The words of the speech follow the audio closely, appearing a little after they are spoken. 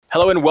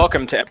Hello and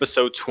welcome to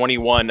episode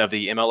 21 of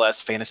the MLS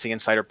Fantasy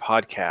Insider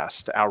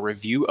Podcast, our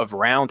review of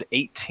round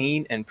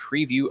 18 and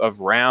preview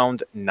of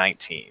round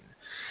 19.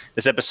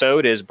 This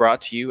episode is brought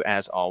to you,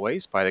 as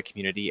always, by the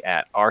community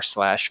at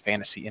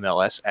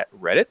r/fantasymls at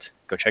Reddit.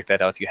 Go check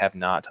that out if you have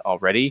not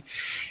already.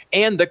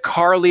 And the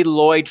Carly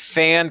Lloyd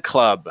Fan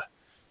Club.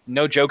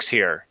 No jokes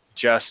here,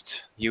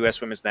 just U.S.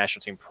 Women's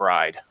National Team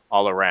pride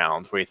all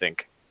around. What do you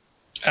think?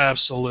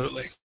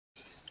 Absolutely.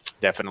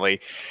 Definitely.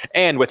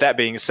 And with that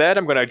being said,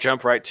 I'm going to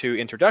jump right to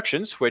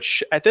introductions,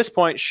 which at this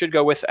point should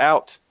go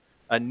without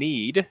a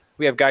need.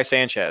 We have Guy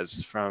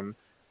Sanchez from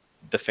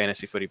the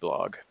Fantasy Footy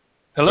blog.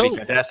 Hello. Footy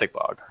Fantastic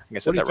blog. I think I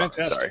said that wrong.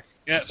 Fantastic. Sorry.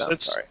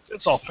 Yes,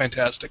 it's all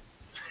fantastic.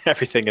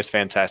 Everything is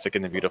fantastic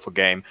in the beautiful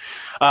game.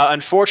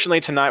 Unfortunately,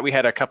 tonight we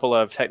had a couple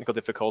of technical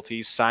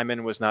difficulties.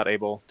 Simon was not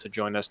able to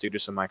join us due to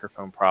some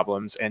microphone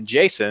problems. And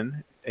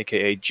Jason,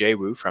 a.k.a.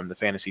 JWoo from the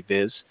Fantasy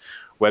Viz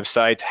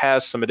website,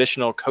 has some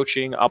additional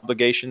coaching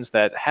obligations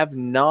that have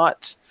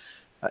not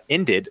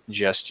ended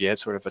just yet,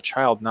 sort of a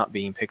child not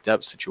being picked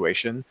up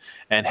situation.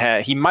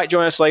 And he might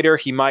join us later,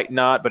 he might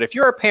not. But if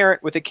you're a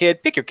parent with a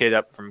kid, pick your kid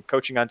up from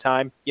coaching on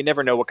time. You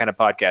never know what kind of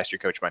podcast your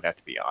coach might have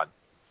to be on.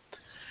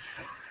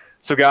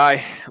 So,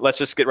 Guy, let's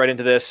just get right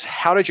into this.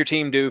 How did your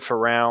team do for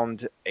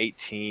round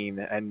 18,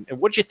 and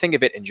what did you think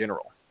of it in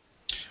general?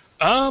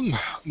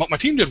 My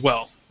team did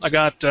well. I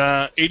got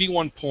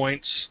 81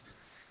 points,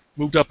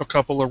 moved up a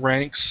couple of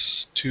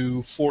ranks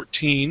to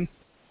 14.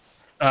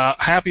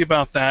 Happy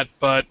about that,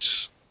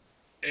 but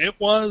it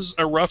was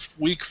a rough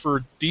week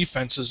for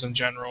defenses in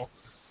general.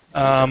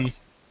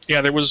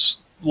 There was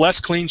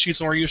less clean sheets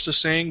than we're used to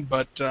seeing,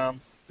 but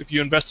if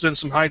you invested in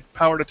some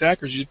high-powered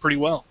attackers, you did pretty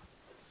well.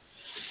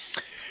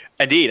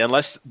 Indeed,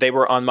 unless they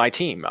were on my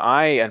team.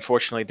 I,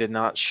 unfortunately, did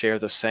not share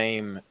the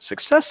same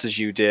success as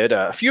you did.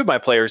 A few of my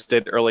players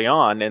did early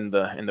on in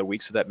the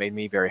week, so that made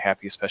me very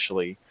happy,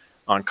 especially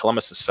on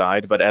Columbus's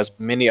side. But as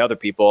many other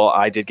people,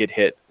 I did get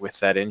hit with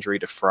that injury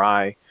to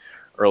Fry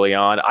early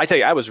on. I tell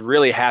you, I was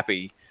really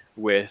happy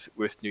with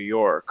New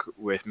York,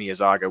 with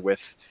Miyazaga,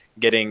 with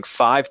getting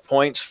 5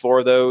 points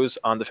for those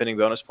on defending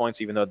bonus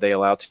points, even though they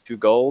allowed 2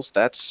 goals.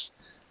 That's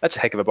a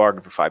heck of a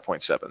bargain for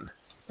 5.7.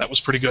 That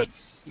was pretty good.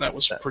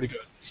 Pretty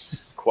good.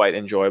 Quite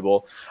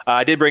enjoyable.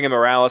 I did bring in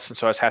Morales, and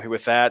so I was happy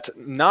with that.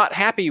 Not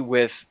happy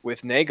with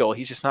Nagel.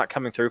 He's just not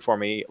coming through for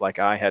me like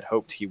I had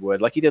hoped he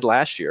would, like he did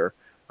last year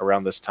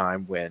around this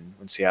time when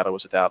Seattle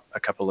was without a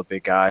couple of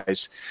big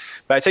guys.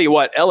 But I tell you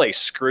what, LA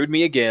screwed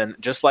me again,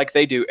 just like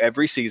they do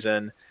every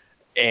season,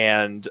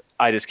 and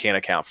I just can't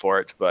account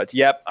for it. But,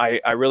 yep,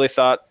 I really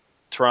thought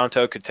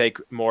Toronto could take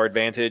more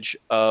advantage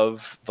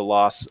of the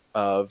loss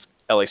of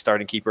LA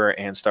starting keeper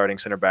and starting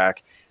center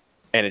back,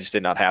 and it just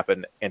did not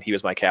happen, and he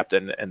was my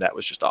captain, and that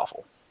was just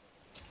awful.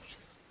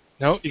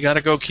 No, you got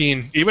to go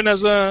Keane. Even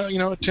as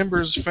a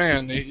Timbers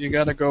fan, you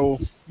got to go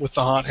with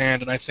the hot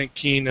hand, and I think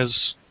Keane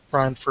is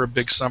primed for a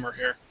big summer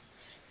here.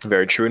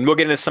 Very true, and we'll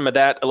get into some of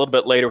that a little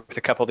bit later with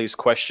a couple of these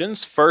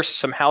questions. First,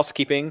 some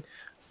housekeeping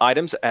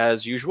items,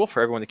 as usual,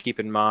 for everyone to keep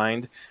in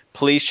mind.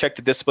 Please check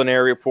the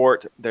disciplinary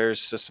report.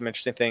 There's just some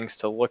interesting things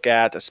to look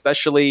at,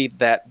 especially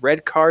that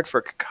red card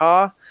for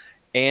Kaká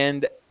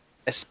and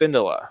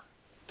Espindola.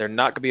 They're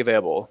not going to be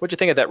available. What'd you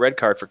think of that red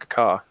card for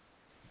Kaká?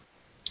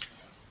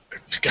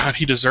 God,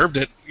 he deserved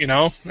it, I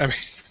mean,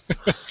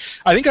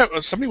 I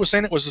think somebody was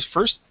saying it was his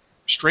first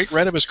straight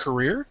red of his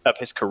career? Of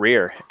his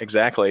career,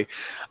 exactly.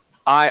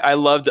 I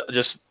loved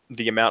just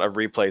the amount of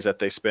replays that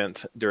they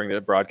spent during the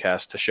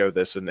broadcast to show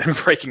this and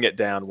breaking it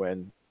down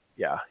when,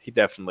 he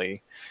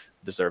definitely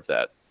deserved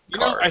that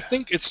card. I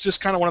think it's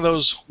just kind of one of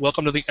those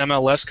welcome to the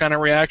MLS kind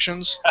of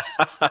reactions.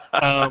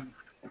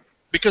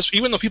 Because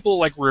even though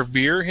people,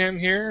 revere him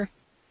here,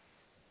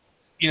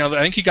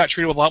 I think he got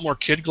treated with a lot more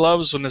kid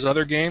gloves in his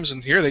other games,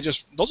 and here they'll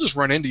just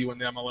run into you in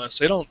the MLS.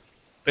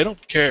 They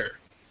don't care.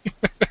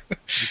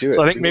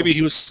 So I think maybe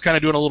he was kind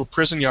of doing a little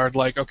prison yard,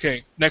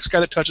 okay, next guy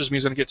that touches me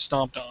is going to get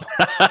stomped on.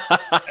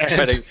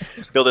 Trying to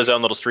build his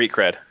own little street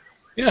cred.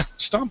 Yeah,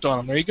 stomped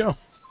on him. There you go.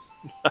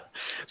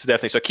 So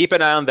definitely. So keep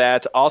an eye on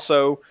that.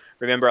 Also,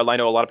 remember, I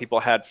know a lot of people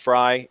had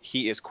Fry.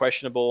 He is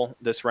questionable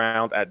this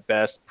round at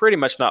best. Pretty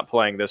much not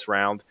playing this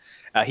round.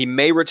 He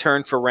may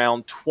return for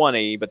round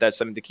 20, but that's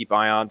something to keep an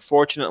eye on.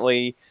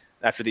 Fortunately,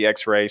 after the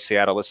X-ray,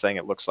 Seattle is saying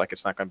it looks like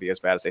it's not going to be as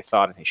bad as they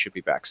thought, and he should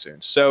be back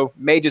soon. So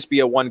may just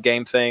be a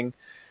one-game thing.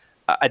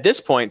 At this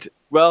point,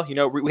 well,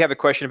 we have a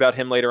question about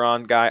him later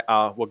on, Guy.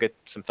 We'll get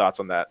some thoughts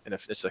on that in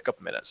just a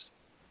couple minutes.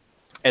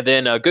 And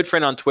then a good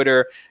friend on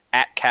Twitter,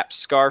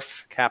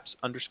 @caps_scarf,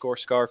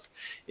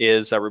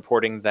 is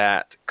reporting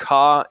that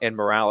Ka and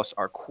Morales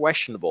are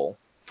questionable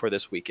for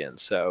this weekend.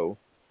 So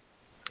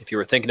if you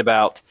were thinking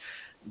about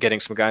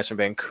getting some guys from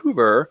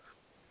Vancouver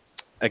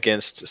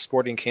against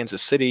Sporting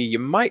Kansas City, you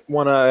might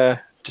want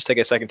to just take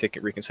a second to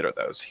reconsider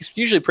those. He's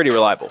usually pretty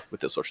reliable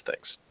with those sorts of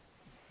things.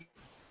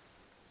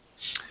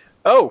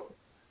 Oh,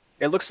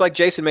 it looks like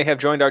Jason may have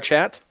joined our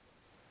chat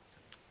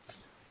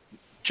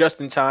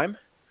just in time,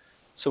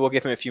 so we'll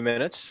give him a few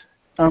minutes.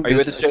 Are you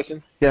with us,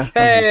 Jason? Yeah.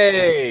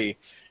 Hey,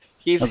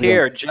 he's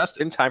here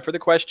just in time for the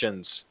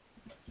questions.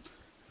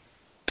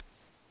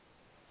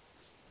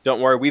 Don't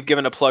worry, we've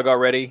given a plug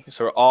already,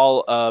 so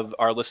all of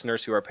our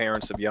listeners who are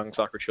parents of young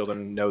soccer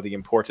children know the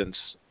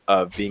importance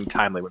of being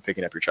timely when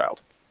picking up your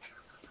child.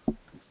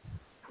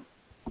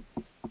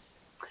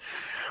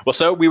 Well,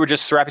 so we were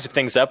just wrapping some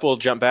things up. We'll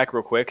jump back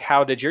real quick.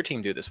 How did your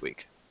team do this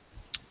week?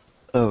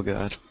 Oh,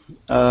 God.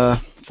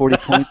 40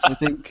 points, I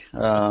think.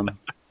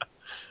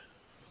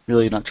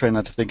 Really trying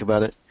not to think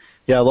about it.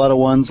 Yeah, a lot of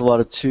ones, a lot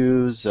of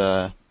twos.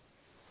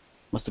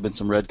 Must have been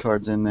some red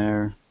cards in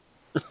there.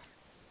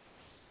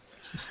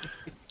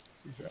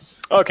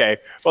 Okay,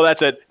 well,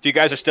 that's it. If you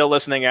guys are still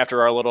listening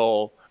after our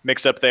little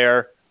mix-up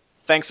there,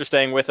 thanks for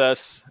staying with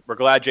us. We're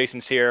glad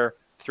Jason's here.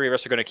 The three of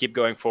us are going to keep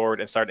going forward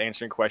and start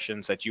answering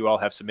questions that you all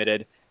have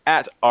submitted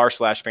at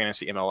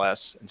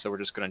r/fantasymls. And so we're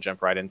just going to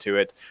jump right into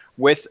it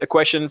with a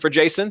question for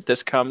Jason.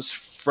 This comes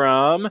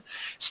from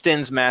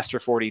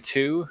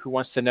Stinsmaster42, who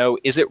wants to know,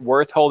 is it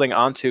worth holding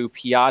on to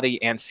Piatti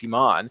and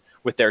Simon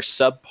with their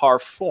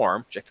subpar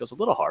form, which I feel is a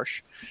little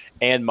harsh,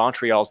 and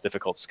Montreal's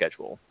difficult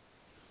schedule?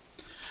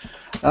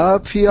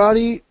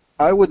 Piatti,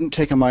 I wouldn't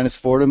take a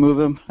 -4 to move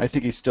him. I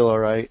think he's still all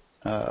right.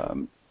 I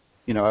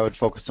would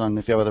focus on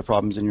if you have other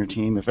problems in your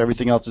team. If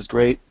everything else is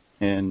great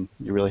and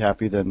you're really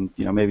happy, then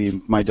maybe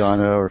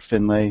Maidana or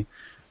Finlay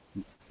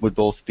would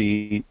both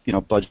be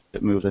budget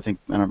moves. I don't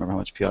remember how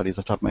much Piatti is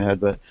off the top of my head,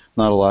 but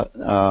not a lot.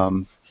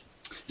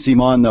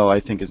 Simon, though,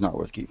 I think is not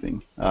worth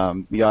keeping.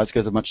 Miazga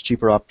is a much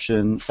cheaper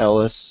option.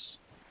 Ellis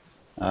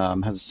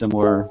has a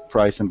similar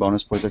price and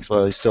bonus points.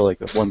 Actually, he's still like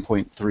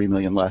 1.3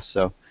 million less.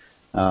 So.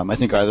 I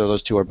think either of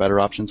those two are better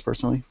options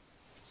personally.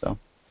 So,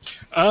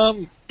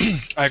 I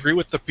agree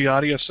with the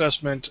Piatti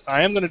assessment.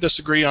 I am going to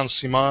disagree on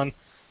Simon.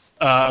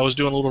 I was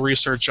doing a little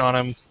research on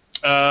him.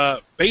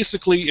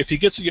 Basically, if he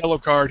gets a yellow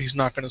card, he's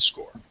not going to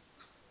score.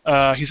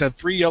 He's had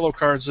 3 yellow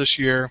cards this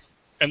year,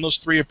 and those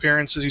 3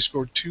 appearances, he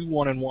scored 2,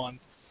 1, and 1.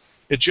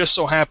 It just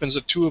so happens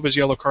that 2 of his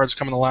yellow cards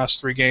come in the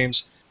last 3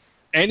 games.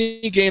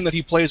 Any game that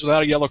he plays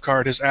without a yellow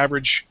card, his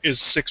average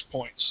is 6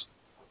 points,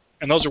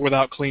 and those are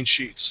without clean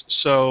sheets.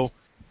 So.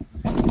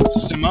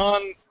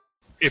 Simon,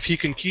 if he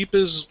can keep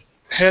his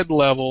head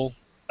level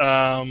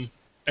and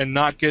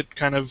not get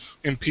kind of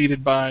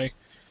impeded by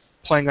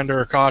playing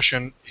under a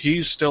caution,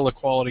 he's still a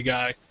quality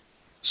guy.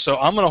 So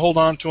I'm going to hold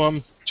on to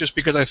him just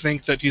because I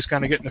think that he's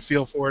kind of getting a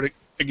feel for it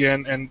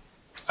again, and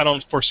I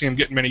don't foresee him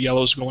getting many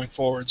yellows going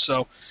forward.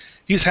 So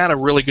he's had a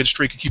really good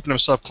streak of keeping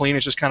himself clean.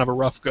 It's just kind of a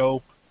rough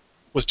go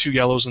with 2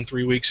 yellows in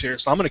 3 weeks here.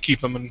 So I'm going to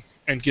keep him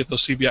and get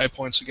those CBI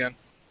points again.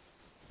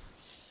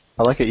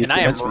 I like it. You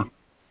convinced me.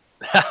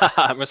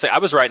 I'm going to say I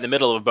was right in the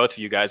middle of both of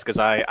you guys because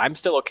I'm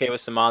still okay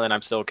with Simon and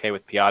I'm still okay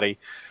with Piatti.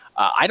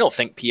 I don't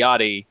think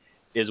Piatti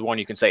is one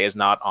you can say is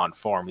not on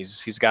form.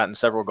 He's gotten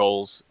several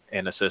goals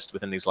and assists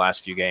within these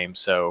last few games,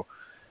 so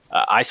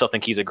I still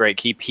think he's a great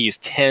keep. He's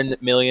 10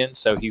 million,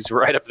 so he's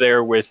right up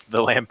there with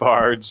the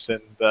Lampards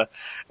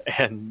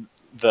and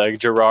the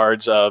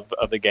Gerards of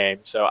the game.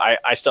 So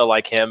I still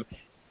like him.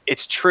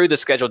 It's true the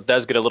schedule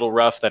does get a little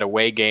rough. That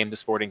away game to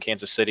Sporting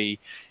Kansas City,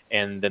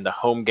 and then the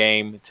home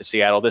game to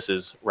Seattle. This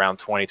is round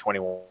 20,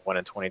 21,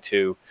 and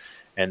 22.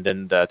 And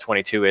then the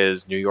 22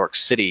 is New York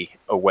City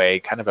away,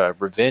 kind of a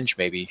revenge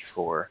maybe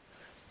for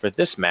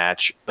this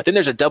match. But then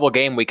there's a double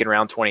game week in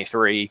round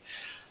 23.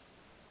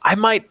 I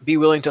might be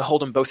willing to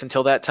hold them both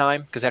until that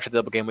time because after the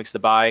double game week's the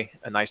bye,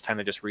 a nice time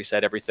to just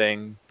reset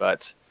everything.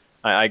 But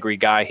I agree,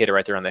 Guy hit it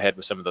right there on the head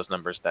with some of those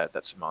numbers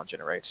that Simon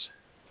generates.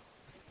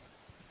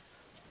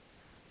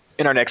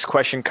 And our next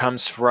question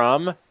comes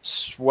from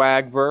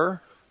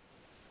Swagber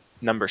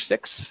number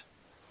 6.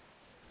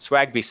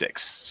 Swagby6,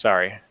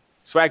 sorry.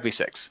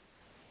 Swagby6.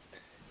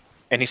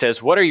 And he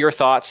says, what are your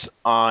thoughts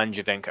on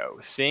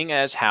Giovinco? Seeing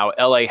as how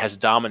LA has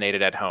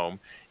dominated at home,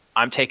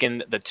 I'm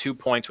taking the 2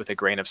 points with a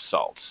grain of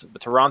salt.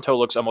 But Toronto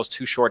looks almost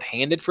too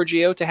short-handed for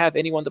Gio to have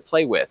anyone to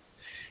play with.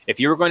 If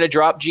you were going to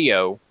drop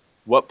Gio,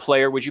 what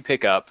player would you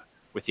pick up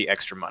with the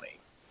extra money?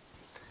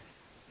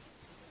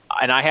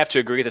 And I have to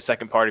agree with the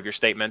second part of your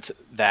statement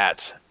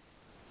that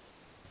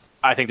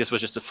I think this was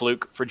just a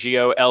fluke for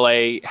Gio.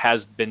 LA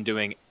has been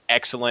doing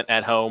excellent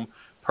at home.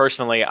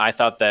 Personally, I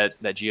thought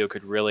that Gio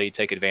could really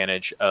take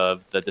advantage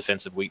of the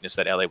defensive weakness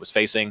that LA was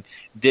facing.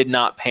 Did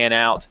not pan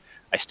out.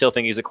 I still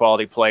think he's a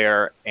quality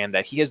player and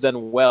that he has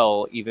done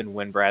well even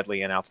when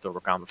Bradley and Altidore were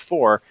gone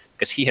before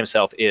because he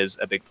himself is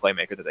a big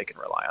playmaker that they can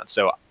rely on.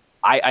 So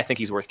I think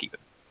he's worth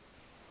keeping.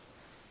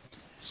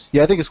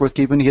 Yeah, I think it's worth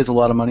keeping. He has a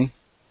lot of money.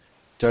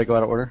 Did I go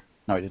out of order?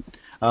 No, I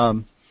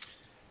didn't.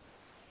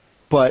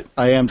 But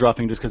I am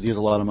dropping just because he has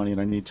a lot of money and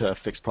I need to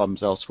fix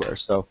problems elsewhere.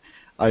 So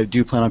I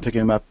do plan on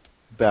picking him up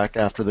back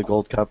after the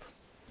Gold Cup.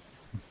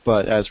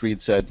 But as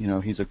Reed said,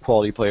 he's a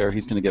quality player.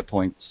 He's going to get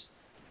points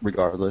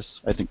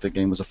regardless. I think the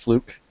game was a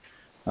fluke.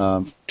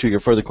 To your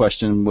further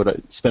question, would I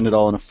spend it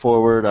all on a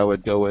forward? I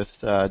would go with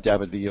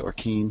David Villa or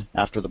Keane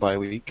after the bye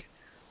week.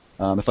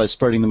 If I was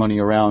spreading the money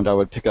around, I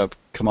would pick up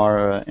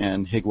Kamara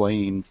and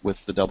Higuain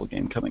with the double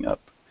game coming up,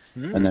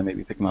 and then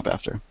maybe pick them up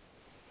after.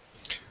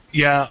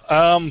 Yeah,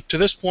 to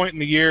this point in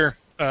the year,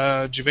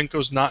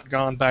 Giovinco's not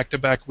gone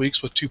back-to-back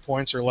weeks with 2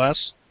 points or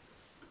less.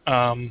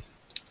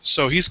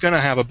 So he's going to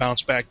have a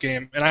bounce back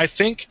game. And I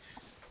think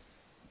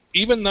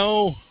even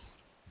though,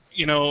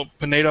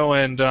 Pinedo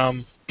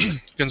and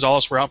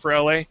Gonzalez were out for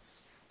LA,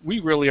 we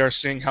really are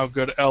seeing how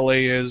good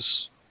LA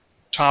is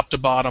top to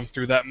bottom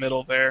through that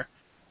middle there.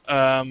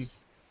 And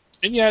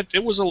yet,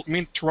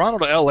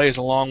 Toronto to LA is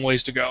a long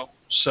ways to go.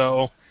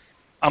 So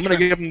I'm going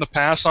to give them the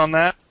pass on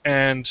that.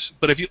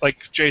 But if you,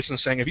 like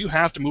Jason's saying, if you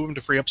have to move them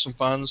to free up some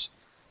funds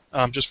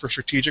just for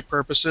strategic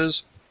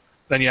purposes,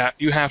 then yeah,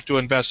 you have to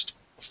invest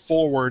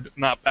forward,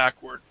 not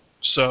backward.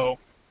 So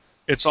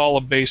it's all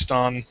based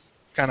on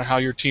kind of how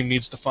your team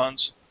needs the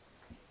funds.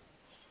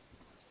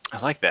 I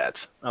like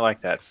that.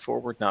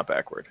 Forward, not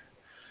backward.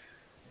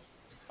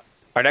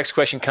 Our next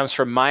question comes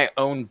from my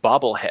own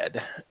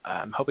bobblehead.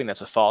 I'm hoping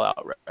that's a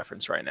Fallout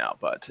reference right now,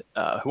 but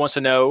who wants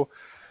to know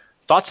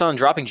thoughts on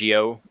dropping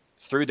Gio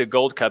through the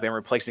Gold Cup and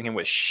replacing him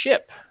with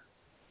Ship?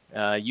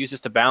 Use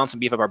this to balance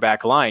and beef up our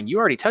back line. You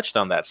already touched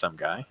on that, some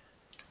guy.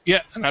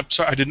 Yeah, and I'm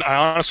sorry, I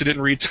honestly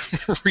didn't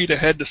read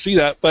ahead to see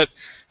that, but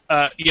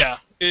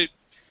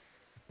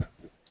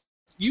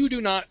you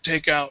do not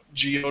take out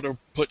Gio to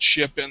put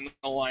Ship in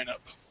the lineup.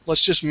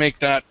 Let's just make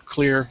that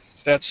clear.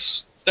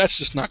 That's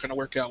just not going to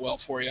work out well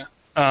for you.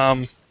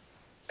 And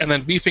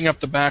then beefing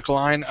up the back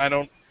line,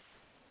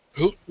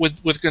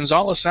 with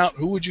Gonzalez out,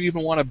 who would you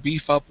even want to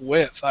beef up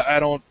with? I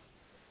don't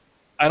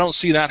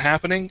see that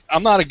happening.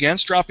 I'm not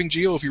against dropping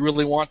Gio if you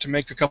really want to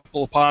make a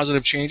couple of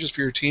positive changes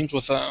for your teams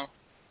with a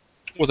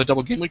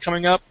double game week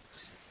coming up.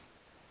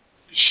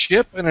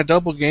 Ship in a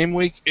double game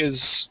week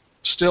is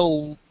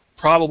still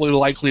probably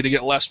likely to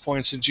get less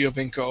points than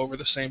Giovinco over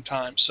the same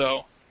time.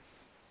 So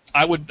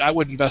I would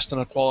invest in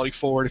a quality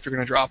forward if you're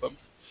going to drop him.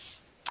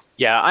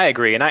 Yeah, I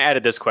agree. And I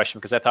added this question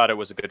because I thought it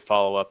was a good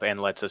follow-up and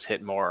lets us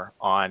hit more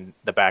on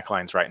the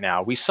backlines right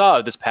now. We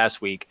saw this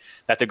past week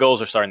that the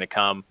goals are starting to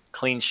come.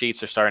 Clean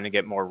sheets are starting to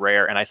get more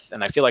rare. And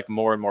I feel like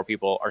more and more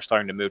people are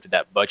starting to move to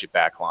that budget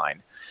backline.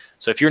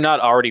 So if you're not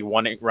already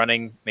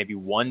running maybe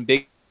one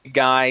big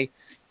guy,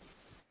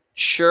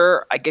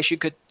 sure, I guess you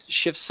could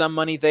shift some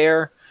money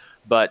there,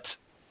 but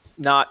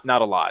not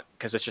a lot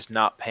because it's just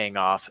not paying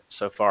off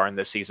so far in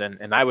this season.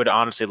 And I would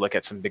honestly look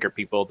at some bigger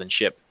people than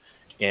Ship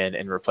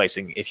in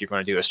replacing if you're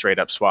going to do a straight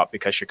up swap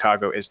because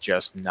Chicago is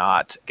just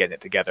not getting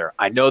it together.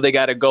 I know they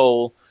got a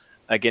goal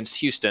against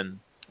Houston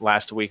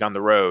last week on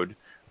the road,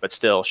 but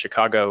still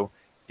Chicago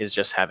is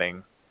just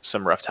having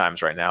some rough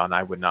times right now, and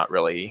I would not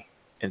really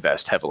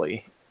invest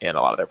heavily in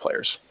a lot of their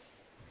players.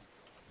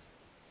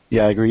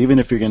 Yeah, I agree. Even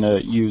if you're going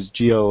to use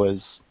Gio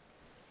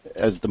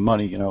as the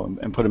money,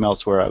 and put him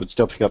elsewhere, I would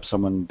still pick up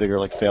someone bigger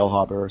like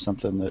Failhaber or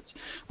something that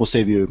will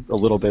save you a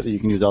little bit that you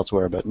can use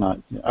elsewhere, but not.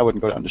 I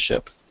wouldn't go down to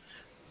Ship.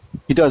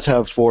 He does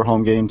have 4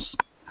 home games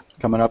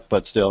coming up,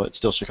 but still, it's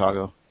still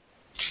Chicago.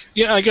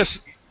 Yeah, I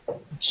guess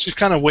just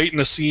kind of waiting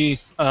to see,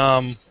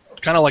 kind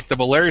of like the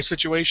Valeri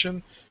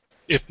situation.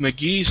 If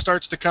McGee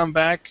starts to come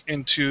back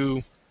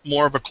into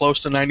more of a close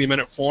to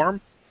 90-minute form,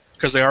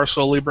 because they are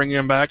slowly bringing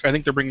him back. I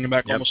think they're bringing him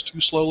back almost too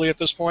slowly at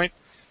this point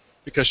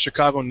because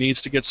Chicago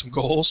needs to get some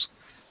goals.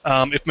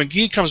 If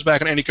McGee comes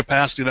back in any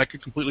capacity, that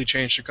could completely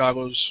change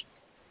Chicago's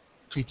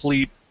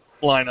complete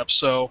lineup.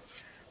 So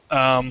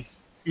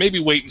maybe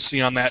wait and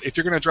see on that. If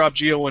you're going to drop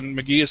Gio and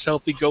McGee is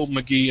healthy, go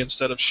McGee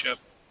instead of Ship.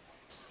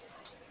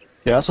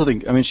 Yeah, I also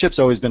think, Ship's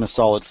always been a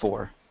solid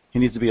 4. He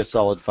needs to be a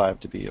solid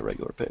 5 to be a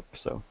regular pick.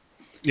 So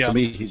for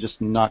me, he's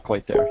just not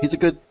quite there. He's a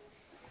good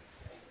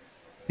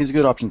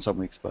option some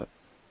weeks, but.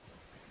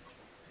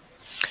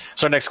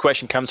 So our next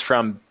question comes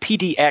from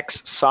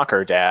PDX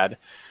Soccer Dad,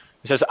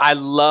 who says, I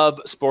love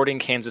Sporting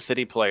Kansas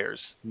City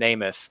players,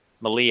 Namath,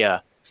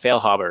 Malia,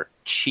 Failhaber,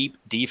 cheap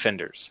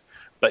defenders,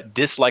 but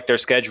dislike their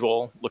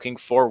schedule looking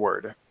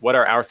forward. What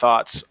are our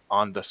thoughts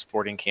on the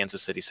Sporting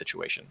Kansas City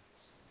situation?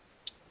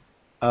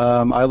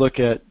 I look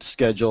at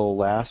schedule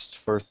last.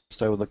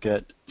 First, I would look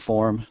at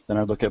form, then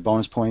I would look at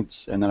bonus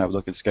points, and then I would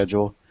look at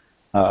schedule.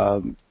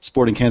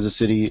 Sporting Kansas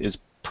City is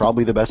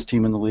probably the best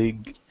team in the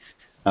league.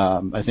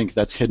 I think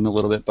that's hidden a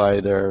little bit by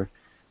their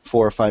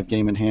 4 or 5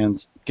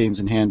 games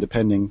in hand,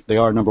 depending. They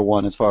are number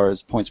 1 as far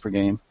as points per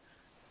game.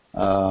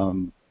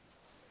 Everyone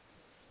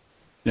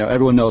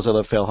knows I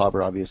love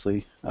Failhaber,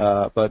 obviously,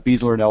 but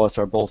Beasler and Ellis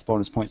are both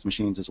bonus points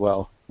machines as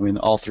well.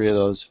 All 3 of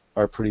those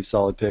are pretty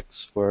solid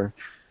picks for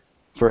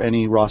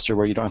any roster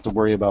where you don't have to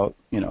worry about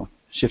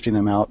shifting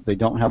them out. They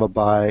don't have a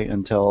bye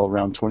until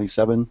round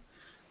 27,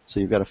 so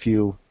you've got a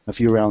few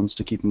rounds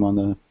to keep them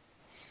on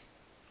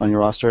your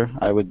roster.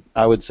 I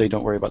would say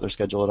don't worry about their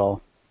schedule at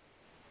all.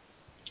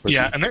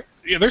 Yeah, and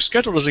their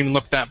schedule doesn't even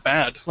look that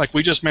bad. Like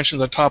we just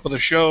mentioned at the top of the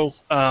show,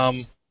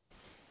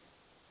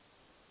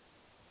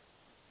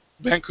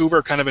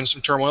 Vancouver kind of in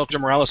some turmoil.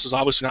 Jim Morales is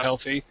obviously not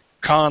healthy.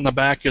 Khan in the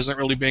back isn't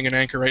really being an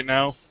anchor right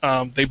now.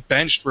 They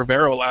benched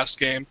Rivero last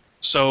game.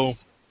 So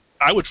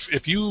I would,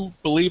 if you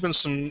believe in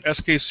some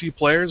SKC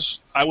players,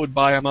 I would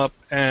buy them up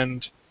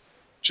and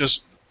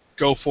just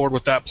go forward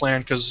with that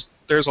plan because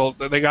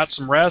they got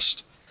some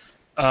rest.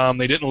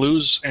 They didn't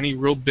lose any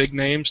real big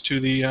names to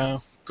the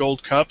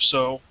Gold Cup,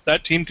 so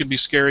that team could be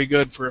scary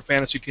good for a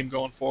fantasy team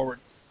going forward.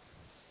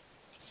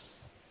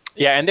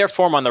 Yeah, and their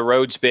form on the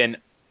road's been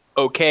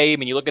okay. I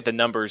mean, you look at the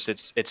numbers;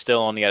 it's still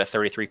only at a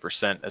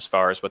 33% as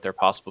far as what their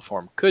possible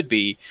form could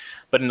be.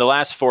 But in the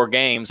last 4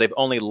 games, they've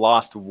only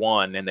lost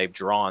 1 and they've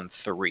drawn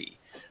 3.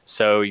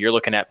 So you're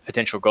looking at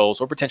potential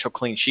goals or potential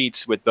clean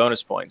sheets with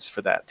bonus points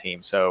for that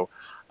team. So,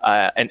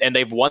 and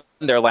they've won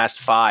their last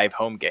 5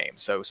 home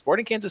games. So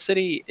Sporting Kansas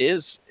City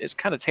is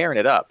kind of tearing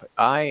it up.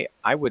 I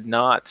would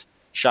not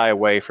shy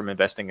away from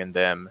investing in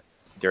them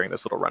during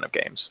this little run of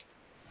games.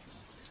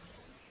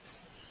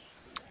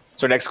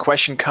 So our next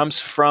question comes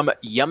from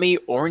Yummy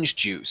Orange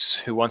Juice,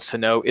 who wants to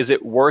know, is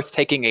it worth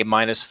taking a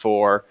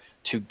 -4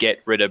 to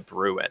get rid of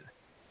Bruin?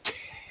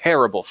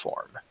 Terrible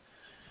form.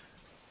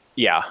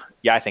 Yeah,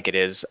 I think it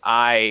is.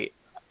 I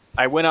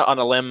went out on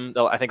a limb,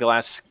 I think the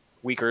last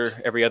week or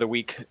every other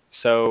week,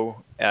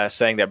 so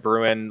saying that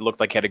Bruin looked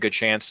like he had a good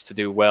chance to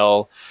do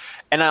well.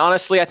 And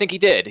honestly, I think he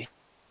did.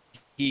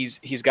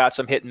 He's got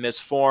some hit and miss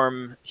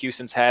form.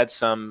 Houston's had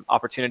some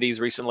opportunities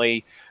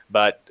recently,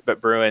 but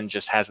Bruin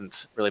just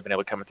hasn't really been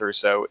able to come through.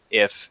 So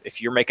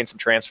if you're making some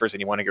transfers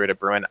and you want to get rid of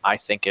Bruin, I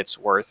think it's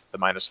worth the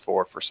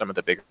 -4 for some of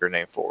the bigger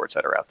name forwards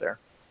that are out there.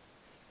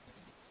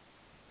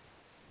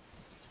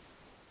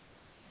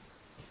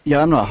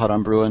 Yeah, I'm not hot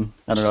on Bruin.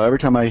 I don't know. Every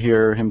time I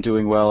hear him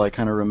doing well, I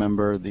kind of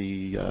remember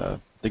the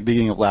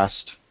beginning of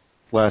last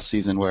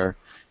season where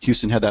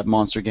Houston had that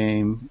monster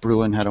game,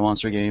 Bruin had a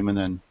monster game, and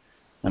then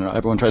I don't know.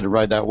 Everyone tried to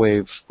ride that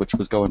wave, which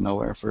was going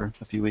nowhere for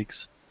a few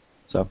weeks.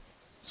 So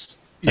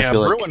yeah,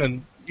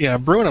 Bruin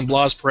and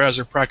Blas Perez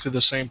are practically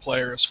the same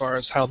player as far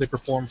as how they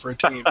perform for a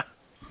team.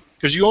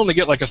 Because you only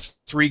get like a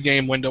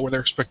 3-game window where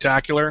they're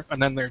spectacular,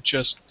 and then they're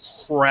just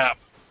crap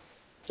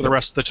for the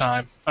rest of the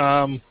time.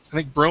 I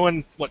think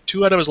Bruin,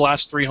 2 out of his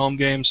last 3 home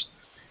games,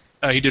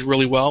 he did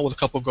really well with a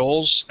couple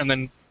goals, and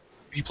then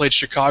he played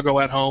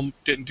Chicago at home,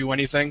 didn't do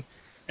anything,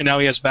 and now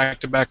he has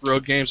back-to-back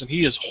road games, and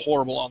he is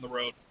horrible on the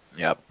road.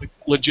 Yep.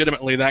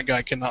 Legitimately, that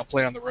guy cannot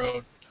play on the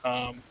road.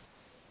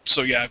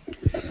 So, yeah,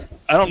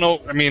 I don't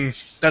know. I mean,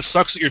 that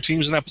sucks that your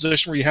team's in that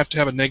position where you have to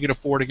have a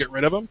 -4 to get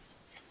rid of him.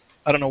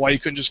 I don't know why you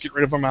couldn't just get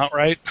rid of him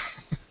outright,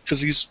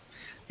 because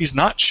he's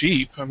not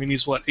cheap. I mean,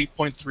 he's,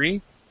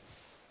 8.3?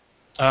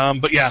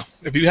 But, yeah,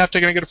 if you have to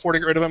get a -4 to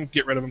get rid of him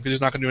because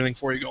he's not going to do anything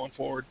for you going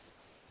forward.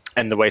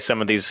 And the way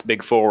some of these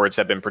big forwards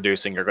have been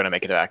producing, you're going to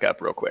make it back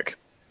up real quick.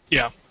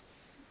 Yeah.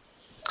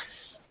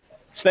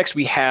 So next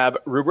we have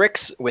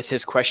Rubrics with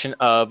his question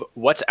of,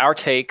 what's our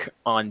take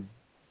on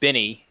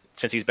Benny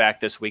since he's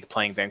back this week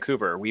playing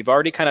Vancouver? We've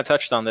already kind of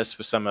touched on this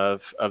with some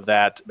of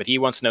that, but he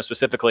wants to know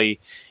specifically,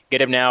 get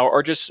him now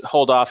or just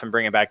hold off and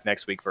bring him back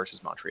next week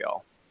versus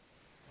Montreal?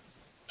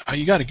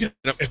 You got to get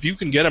him. If you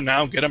can get him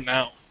now, get him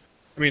now.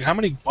 I mean, how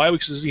many bye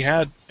weeks has he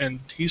had? And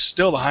he's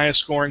still the highest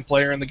scoring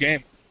player in the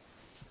game.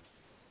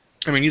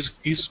 I mean,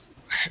 he's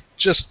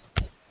just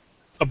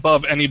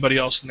above anybody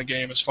else in the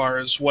game as far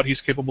as what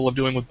he's capable of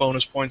doing with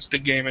bonus points to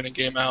game in and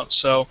game out.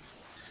 So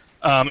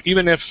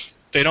even if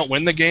they don't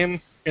win the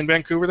game in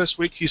Vancouver this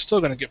week, he's still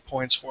going to get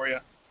points for you.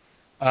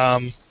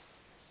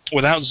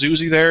 Without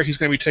Zuzi there, he's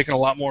going to be taking a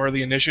lot more of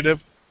the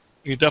initiative.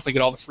 You definitely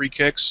get all the free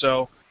kicks.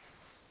 So,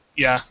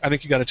 yeah, I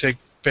think you got to take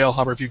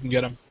Feilhaber if you can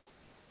get him.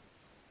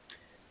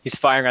 He's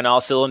firing on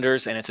all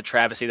cylinders, and it's a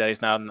travesty that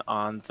he's not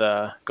on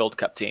the Gold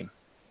Cup team.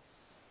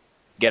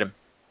 Get him.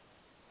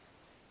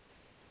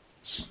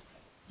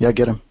 Yeah,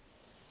 get him.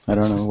 I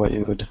don't know what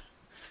you would.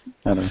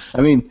 I don't know.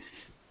 I mean,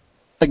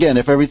 again,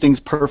 if everything's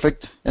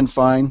perfect and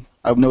fine,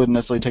 I wouldn't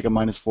necessarily take a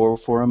 -4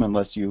 for him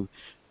unless you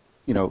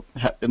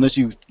unless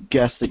you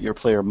guess that your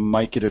player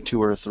might get a 2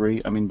 or a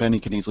 3. I mean, Benny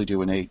can easily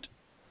do an 8,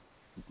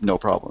 no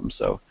problem.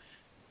 So,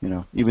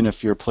 even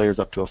if your player's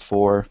up to a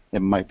 4,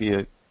 it might be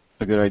a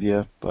good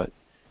idea. But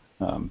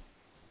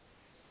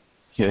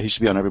yeah, he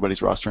should be on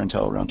everybody's roster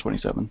until around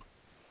 27.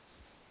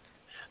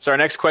 So our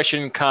next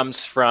question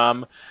comes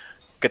from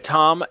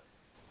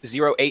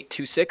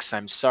Gatam0826.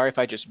 I'm sorry if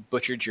I just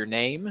butchered your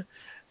name.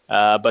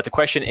 But the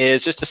question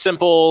is just a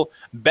simple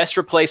best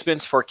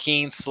replacements for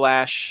Keane /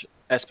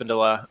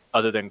 Espindola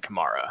other than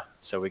Kamara.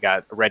 So we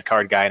got a red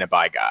card guy and a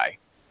buy guy.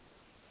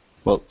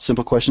 Well,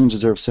 simple questions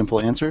deserve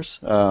simple answers.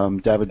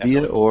 David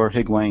Villa or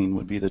Higuain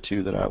would be the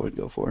 2 that I would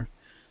go for.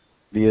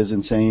 Villa's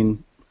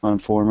insane on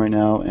form right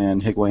now,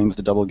 and Higuain with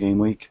the double game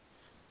week.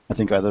 I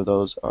think either of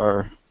those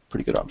are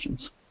pretty good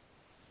options.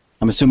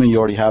 I'm assuming you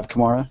already have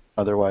Kamara.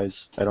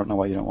 Otherwise, I don't know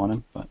why you don't want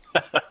him. But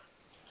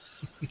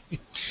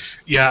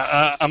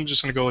yeah, I'm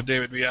just going to go with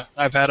David Villa.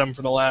 I've had him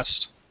for the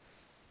last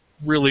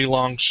really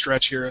long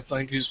stretch here. I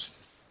think he's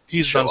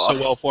done so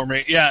well for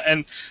me. Yeah,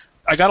 and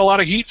I got a lot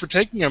of heat for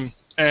taking him.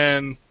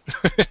 And,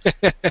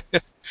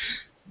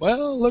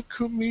 well, look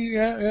who me.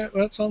 Yeah,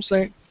 that's what I'm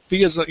saying.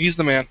 Villa's he's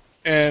the man.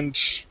 And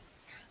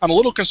I'm a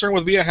little concerned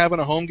with Villa having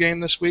a home game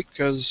this week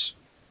because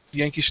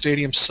Yankee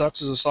Stadium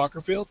sucks as a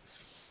soccer field.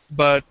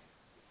 But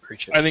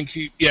I think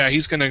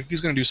he's gonna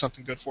do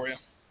something good for you.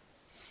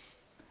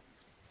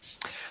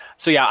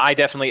 So yeah, I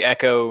definitely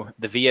echo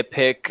the Villa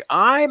pick.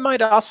 I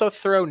might also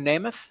throw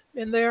Namath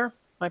in there.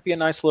 Might be a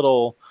nice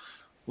little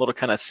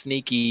kind of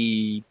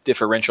sneaky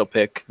differential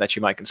pick that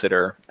you might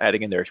consider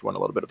adding in there if you want a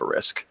little bit of a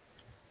risk.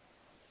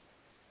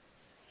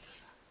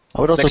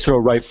 I would also Next- throw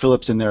Wright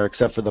Phillips in there,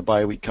 except for the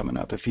bye week coming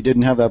up. If he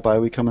didn't have that bye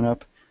week coming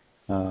up,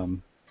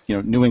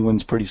 New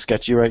England's pretty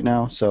sketchy right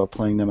now, so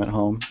playing them at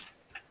home,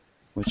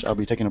 which I'll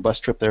be taking a bus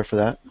trip there for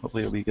that.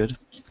 Hopefully it'll be good.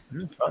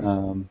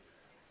 Fun.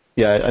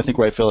 Yeah, I think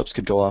Wright Phillips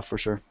could go off for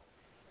sure.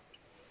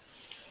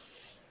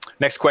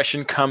 Next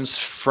question comes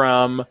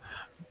from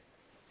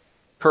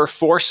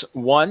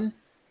Perforce1,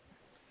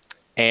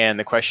 and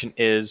the question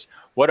is,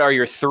 what are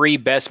your 3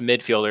 best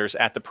midfielders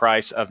at the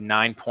price of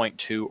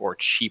 9.2 or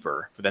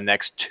cheaper for the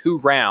next 2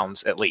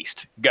 rounds at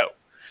least? Go.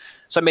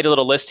 So I made a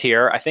little list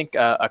here. I think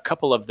a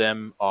couple of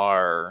them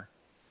are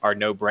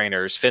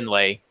no-brainers.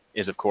 Finlay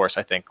is, of course,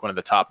 I think one of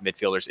the top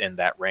midfielders in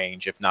that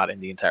range, if not in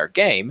the entire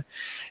game.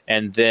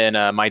 And then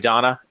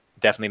Maidana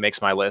definitely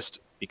makes my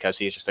list because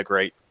he's just a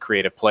great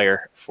creative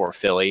player for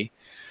Philly.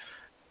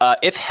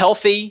 If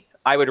healthy,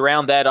 I would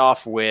round that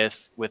off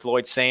with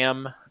Lloyd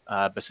Sam,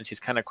 but since he's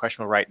kind of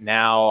questionable right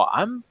now,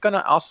 I'm going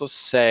to also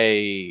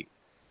say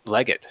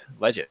Leggett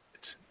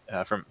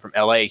from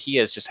LA. He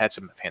has just had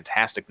some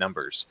fantastic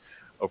numbers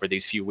over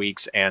these few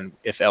weeks, and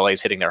if LA is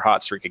hitting their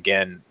hot streak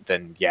again,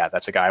 then yeah,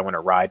 that's a guy I want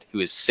to ride, who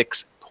is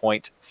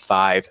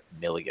 $6.5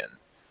 million.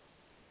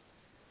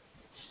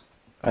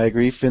 I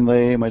agree.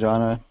 Finlay,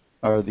 Maidana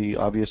are the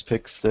obvious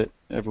picks that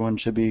everyone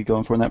should be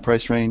going for in that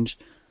price range.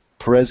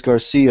 Perez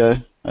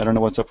Garcia, I don't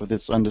know what's up with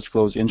this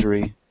undisclosed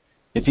injury.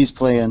 If he's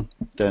playing,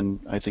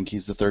 then I think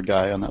he's the 3rd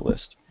guy on that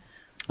list.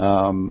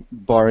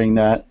 Barring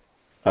that,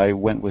 I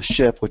went with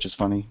Ship, which is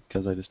funny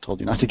because I just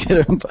told you not to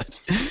get him. But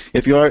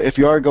if you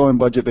are going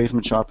budget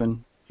basement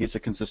shopping, he's a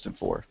consistent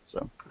 4.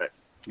 So you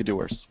could do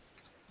worse.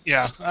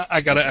 Yeah,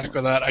 I gotta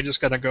echo that. I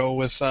just gotta go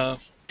with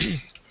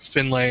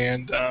Finlay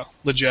and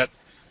Leggett.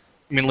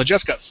 I mean,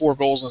 Leggett's got 4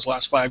 goals in his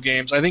last 5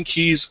 games. I think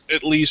he's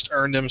at least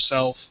earned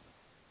himself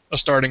a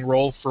starting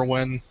role for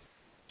when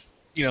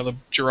the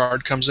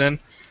Gerrard comes in.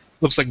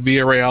 Looks like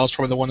Villarreal is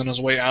probably the one on his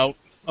way out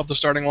of the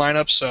starting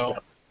lineup. So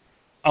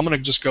I'm gonna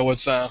just go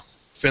with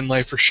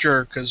Finlay for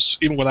sure, because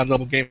even without a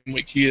double game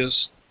week, he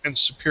is in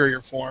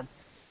superior form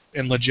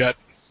in Leggett.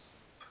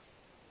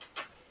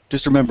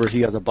 Just remember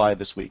he has a bye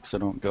this week, so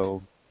don't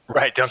go.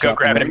 Right, don't go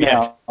grabbing him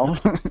yet.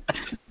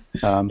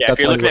 If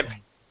you're looking at...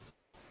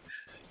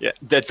 Yeah,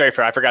 that's very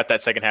fair. I forgot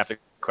that second half of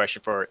the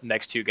question for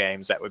next 2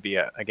 games. That would be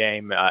a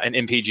game. An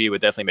MPG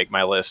would definitely make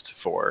my list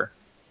for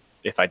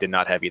if I did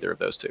not have either of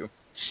those 2.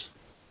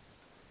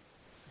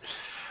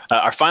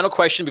 Our final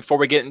question before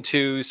we get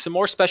into some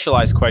more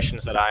specialized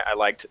questions that I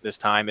liked this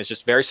time is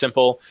just very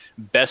simple.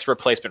 Best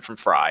replacement from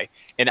Fry.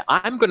 And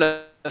I'm going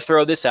to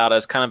throw this out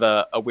as kind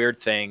of a weird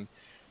thing.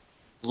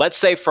 Let's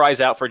say Fry's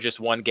out for just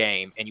 1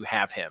 game and you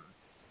have him.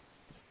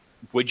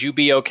 Would you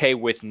be okay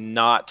with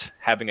not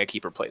having a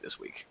keeper play this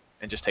week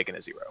and just taking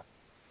a 0?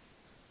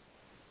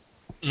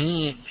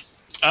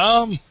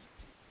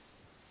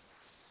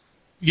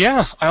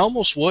 Yeah, I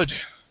almost would.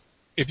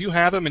 If you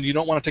have him and you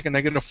don't want to take a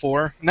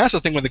 -4, and that's the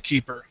thing with a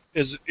keeper,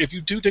 is if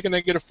you do take a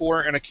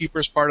 -4 and a keeper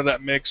is part of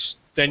that mix,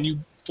 then you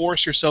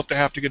force yourself to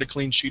have to get a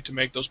clean sheet to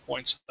make those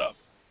points up.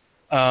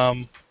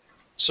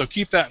 So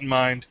keep that in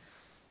mind.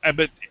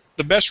 But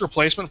the best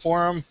replacement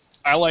for him,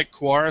 I like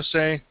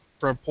Kouarase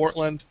from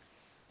Portland,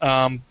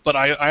 but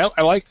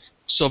I like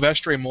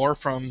Silvestre more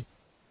from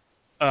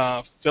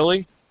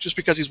Philly, just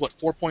because he's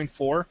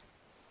 4.4.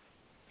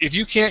 If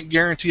you can't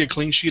guarantee a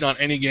clean sheet on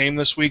any game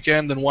this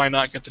weekend, then why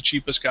not get the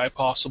cheapest guy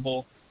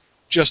possible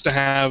just to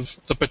have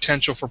the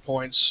potential for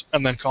points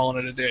and then calling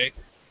it a day?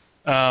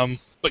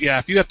 But yeah,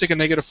 if you have to take a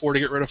 -4 to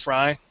get rid of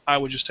Fry, I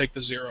would just take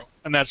the 0.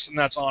 And that's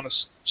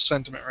honest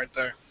sentiment right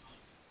there.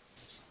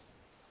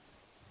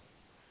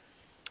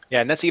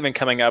 Yeah, and that's even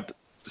coming up.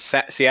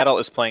 Seattle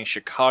is playing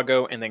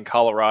Chicago and then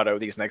Colorado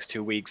these next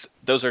 2 weeks.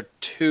 Those are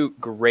 2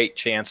 great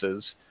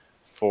chances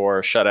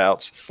for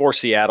shutouts for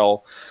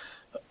Seattle.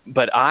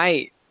 But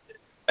I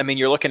mean,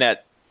 you're looking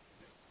at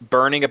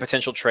burning a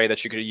potential trade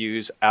that you could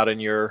use out in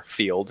your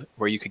field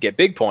where you could get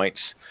big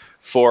points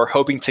for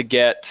hoping to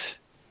get,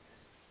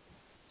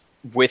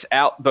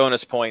 without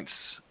bonus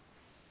points,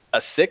 a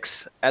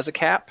 6 as a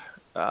cap.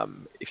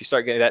 If you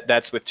start getting that,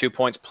 that's with 2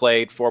 points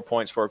played, 4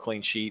 points for a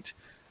clean sheet.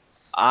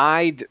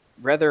 I'd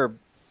rather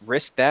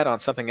risk that on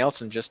something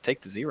else and just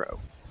take the 0.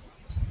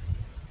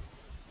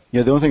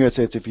 Yeah, the only thing I'd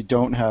say is if you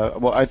don't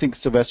have... Well, I think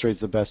Silvestre is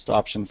the best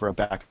option for a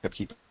backup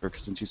keeper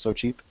since he's so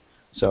cheap.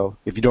 So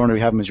if you don't already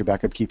have him as your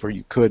backup keeper,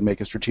 you could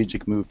make a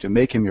strategic move to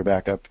make him your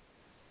backup.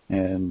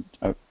 And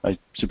I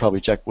should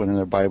probably check when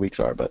their bye weeks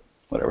are, but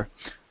whatever.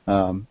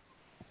 But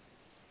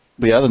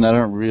yeah, other than that, I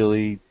don't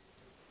really...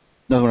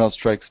 Nothing else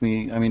strikes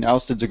me. I mean,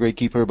 Alsted's a great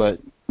keeper, but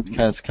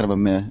it's kind of a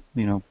meh,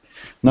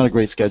 not a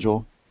great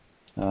schedule.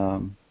 Yeah,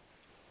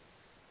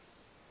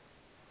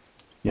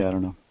 I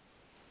don't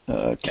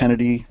know.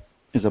 Kennedy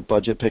is a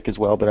budget pick as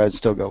well, but I'd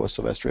still go with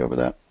Silvestre over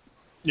that.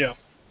 Yeah.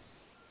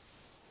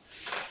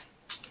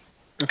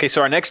 Okay,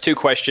 so our next 2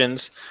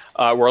 questions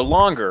were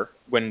longer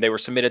when they were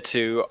submitted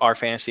to our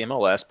Fantasy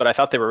MLS, but I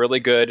thought they were really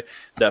good.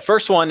 The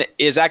first one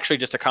is actually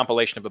just a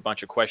compilation of a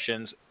bunch of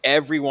questions.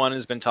 Everyone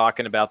has been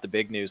talking about the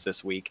big news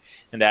this week,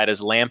 and that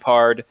is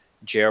Lampard,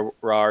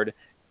 Gerrard,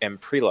 and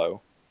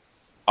Prelo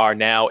are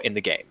now in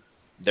the game.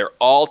 They're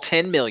all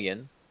 10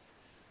 million.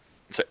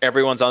 So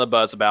everyone's on the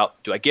buzz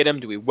about, do I get him?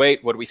 Do we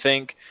wait? What do we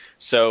think?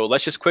 So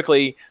let's just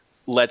quickly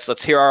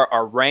let's hear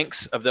our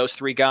ranks of those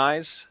three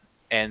guys,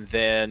 and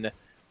then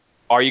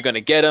are you going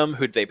to get them?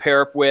 Who do they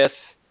pair up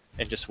with?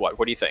 And just what?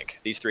 What do you think?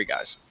 These three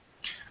guys.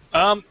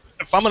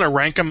 If I'm going to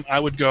rank them, I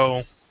would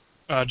go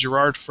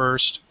Gerrard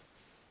first,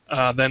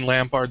 then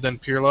Lampard, then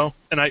Pirlo.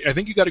 And I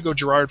think you got to go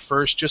Gerrard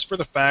first just for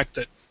the fact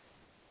that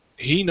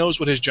he knows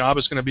what his job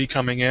is going to be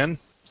coming in,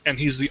 and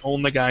he's the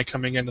only guy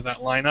coming into that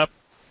lineup.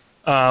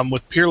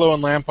 With Pirlo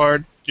and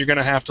Lampard, you're going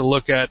to have to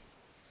look at,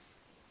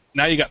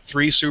 now you got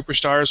three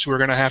superstars who are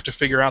going to have to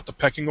figure out the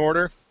pecking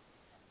order,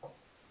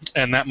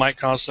 and that might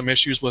cause some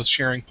issues with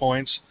sharing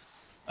points.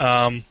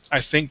 I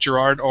think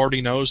Gerrard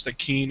already knows that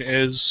Keane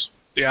is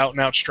the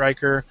out-and-out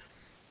striker,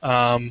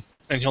 and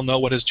he'll know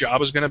what his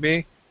job is going to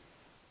be.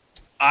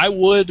 I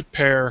would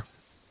pair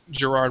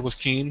Gerrard with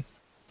Keane.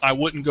 I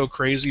wouldn't go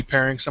crazy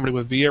pairing somebody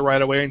with Villa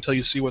right away until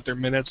you see what their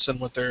minutes and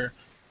what their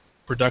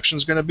production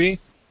is going to be.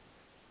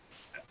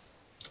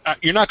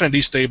 You're not going to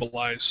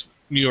destabilize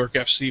New York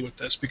FC with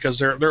this because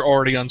they're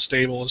already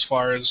unstable as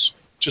far as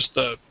just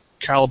the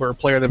caliber of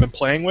player they've been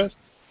playing with.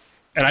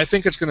 And I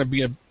think it's going to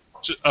be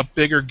a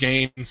bigger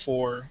game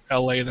for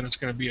LA than it's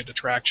going to be a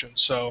detraction.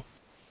 So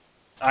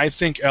I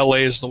think LA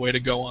is the way to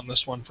go on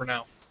this one for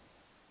now.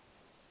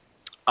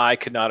 I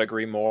could not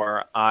agree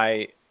more.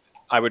 I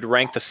would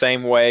rank the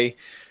same way,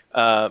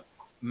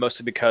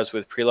 mostly because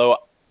with Pirlo,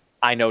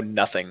 I know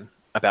nothing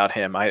about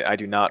him. I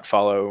do not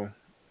follow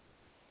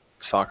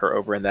soccer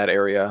over in that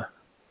area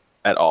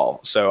at all,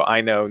 so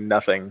I know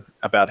nothing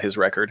about his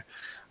record.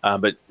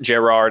 But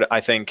Gerrard, I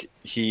think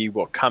he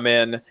will come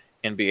in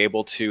and be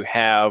able to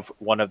have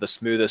one of the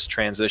smoothest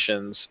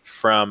transitions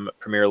from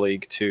Premier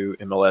League to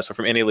MLS, or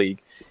from any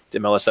league to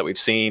MLS that we've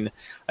seen.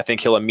 I think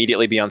he'll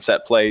immediately be on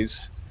set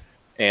plays,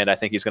 and I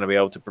think he's going to be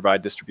able to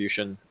provide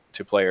distribution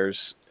to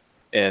players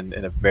in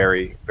a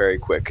very, very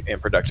quick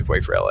and productive way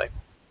for LA.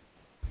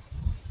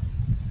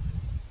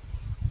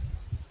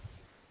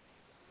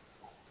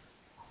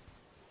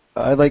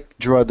 I like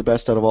Gerrard the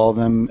best out of all of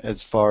them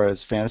as far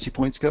as fantasy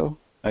points go.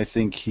 I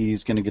think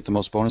he's going to get the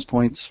most bonus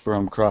points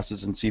from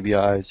crosses and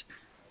CBIs.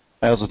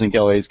 I also think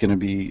LA is going to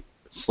be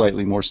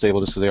slightly more stable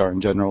just as they are in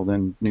general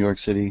than New York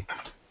City.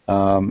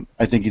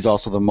 I think he's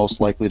also the most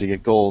likely to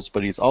get goals,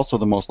 but he's also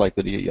the most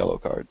likely to get yellow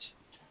cards.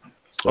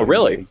 So oh,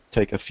 really?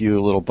 Take a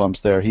few little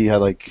bumps there. He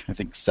had I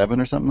think 7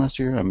 or something last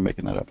year. I'm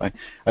making that up.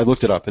 I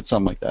looked it up. It's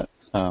something like that.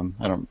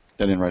 I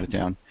didn't write it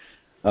down.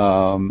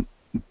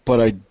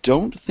 But I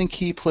don't think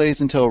he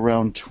plays until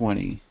round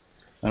 20.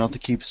 I don't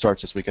think he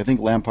starts this week. I think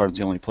Lampard's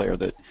the only player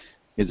that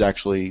is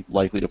actually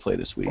likely to play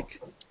this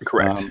week.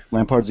 Correct.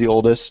 Lampard's the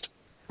oldest.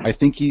 I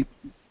think he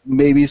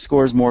maybe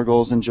scores more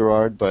goals than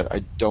Gerrard, but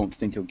I don't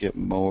think he'll get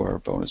more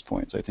bonus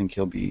points. I think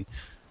he'll be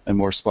a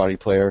more spotty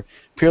player.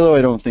 Pirlo,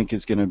 I don't think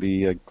is going to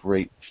be a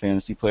great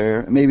fantasy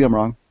player. Maybe I'm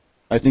wrong.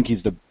 I think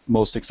he's the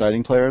most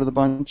exciting player of the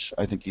bunch.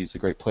 I think he's a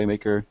great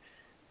playmaker.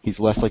 He's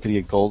less likely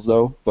to get goals,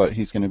 though, but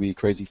he's going to be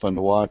crazy fun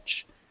to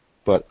watch.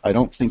 But I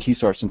don't think he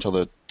starts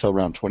until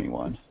round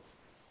 21.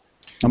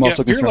 I'm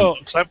also concerned.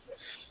 Pirlo,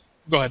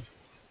 go ahead.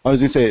 I was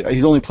going to say,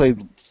 he's only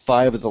played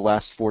 5 of the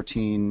last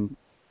 14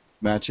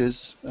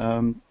 matches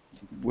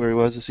where he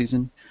was this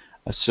season.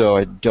 So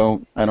I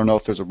don't know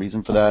if there's a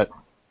reason for that.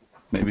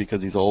 Maybe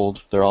because he's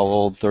old. They're all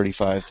old,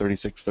 35,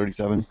 36,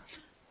 37.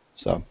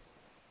 So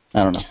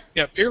I don't know.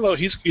 Yeah, Pirlo,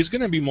 he's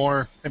going to be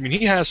more. I mean,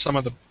 he has some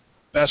of the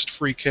best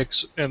free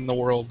kicks in the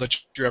world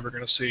that you're ever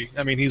going to see.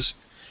 I mean,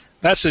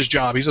 that's his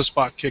job. He's a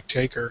spot kick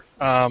taker.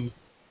 And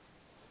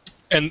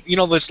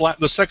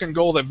the second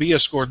goal that Villa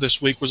scored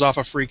this week was off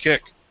a free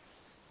kick.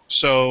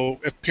 So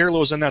if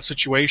Pirlo is in that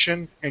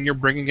situation and you're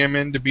bringing him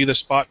in to be the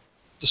spot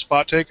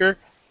taker,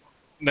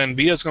 then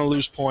Villa's going to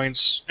lose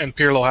points and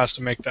Pirlo has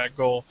to make that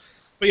goal.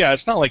 But yeah,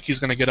 it's not like he's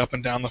going to get up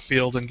and down the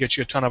field and get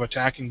you a ton of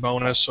attacking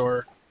bonus,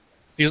 or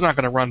he's not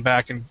going to run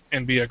back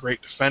and be a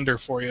great defender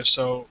for you.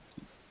 So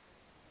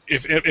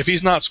if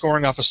he's not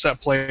scoring off of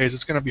set plays,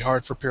 it's going to be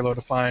hard for Pirlo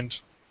to find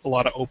a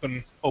lot of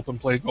open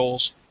play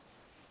goals.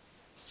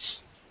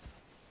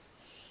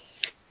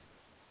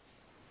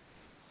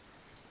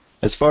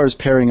 As far as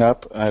pairing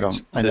up, I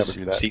never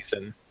do that.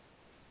 Season.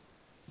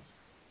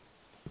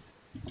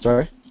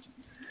 Sorry?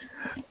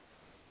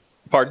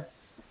 Pardon?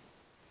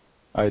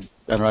 I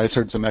don't know. I just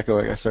heard some echo.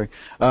 I guess. Sorry.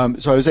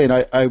 So I was saying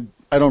I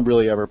don't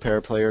really ever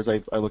pair players.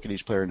 I look at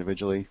each player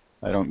individually.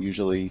 I don't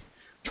usually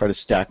try to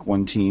stack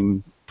one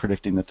team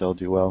predicting that they'll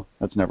do well.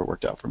 That's never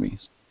worked out for me.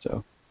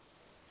 So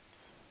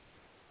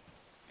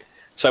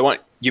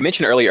you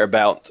mentioned earlier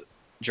about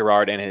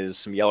Gerrard and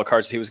some yellow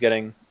cards he was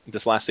getting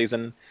this last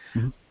season.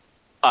 Mm-hmm.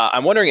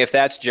 I'm wondering if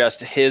that's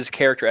just his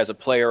character as a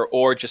player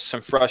or just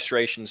some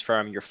frustrations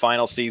from your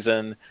final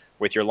season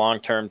with your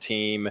long-term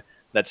team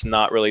that's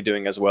not really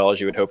doing as well as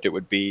you had hoped it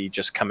would be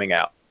just coming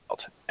out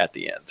at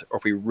the end, or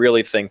if we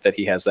really think that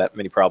he has that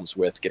many problems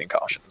with getting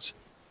cautions.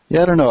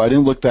 Yeah, I don't know. I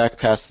didn't look back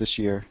past this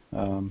year.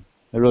 I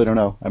really don't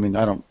know. I mean,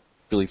 I don't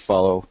really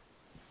follow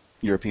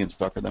European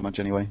soccer that much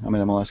anyway. I'm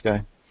an MLS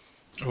guy.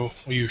 Oh,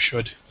 well, you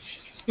should.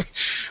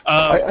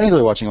 I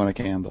enjoy watching when I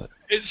can, but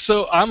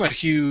So I'm a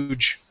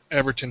huge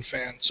Everton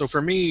fan. So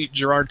for me,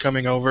 Gerrard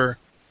coming over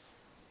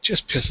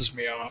just pisses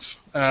me off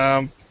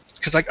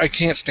because I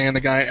can't stand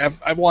the guy.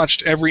 I've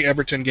watched every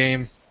Everton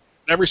game,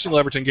 every single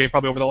Everton game,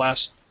 probably over the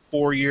last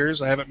 4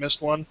 years. I haven't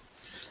missed one.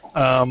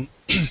 And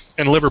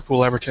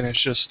Liverpool Everton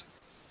is just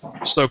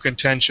so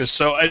contentious.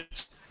 So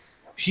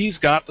he's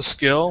got the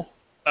skill,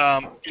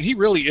 and he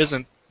really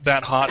isn't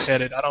that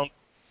hot-headed.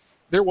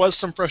 There was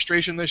some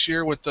frustration this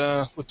year with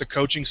the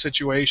coaching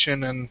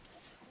situation, and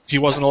he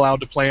wasn't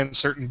allowed to play in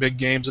certain big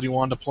games that he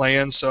wanted to play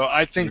in. So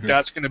I think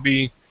that's going to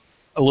be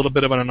a little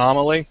bit of an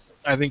anomaly.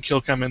 I think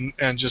he'll come in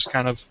and just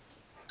kind of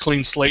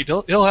clean slate.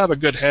 He'll have a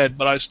good head,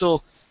 but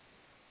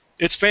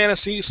it's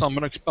fantasy, so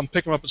I'm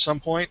picking him up at some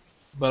point.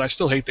 But I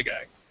still hate the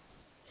guy.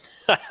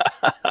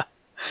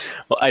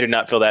 Well, I do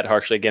not feel that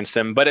harshly against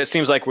him, but it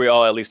seems like we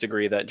all at least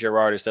agree that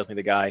Gerrard is definitely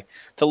the guy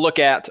to look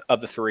at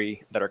of the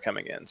three that are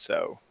coming in.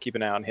 So keep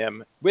an eye on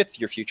him with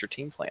your future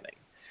team planning.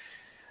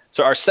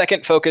 So our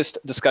second focused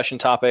discussion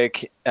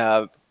topic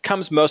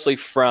comes mostly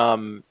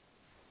from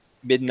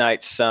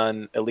Midnight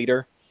Sun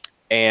Eliter,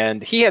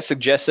 and he has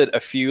suggested a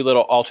few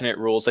little alternate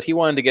rules that he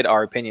wanted to get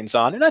our opinions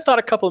on, and I thought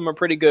a couple of them are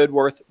pretty good,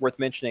 worth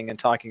mentioning and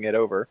talking it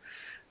over.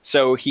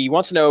 So he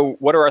wants to know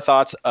what are our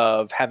thoughts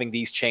of having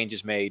these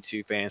changes made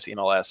to Fantasy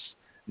MLS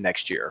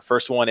next year.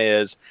 First one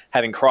is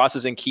having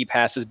crosses and key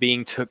passes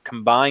being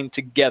combined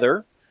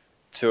together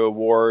to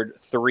award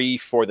 3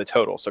 for the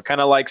total. So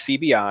kind of like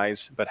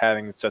CBIs, but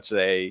having such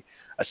a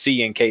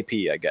C and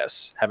KP, I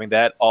guess. Having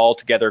that all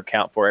together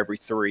count for every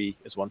 3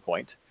 is 1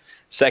 point.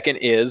 Second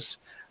is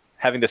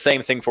having the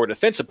same thing for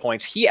defensive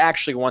points. He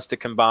actually wants to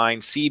combine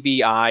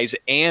CBIs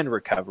and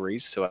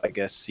recoveries, so I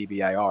guess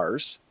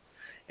CBIRs,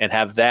 and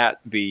have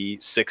that be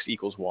 6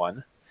 equals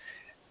 1.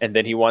 And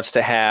then he wants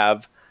to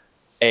have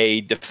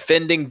a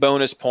defending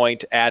bonus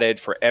point added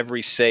for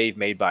every save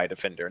made by a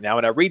defender. Now,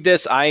 when I read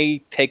this, I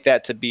take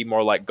that to be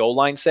more like goal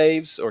line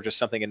saves or just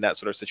something in that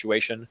sort of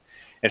situation.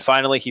 And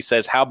finally, he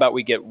says, how about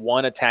we get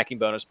 1 attacking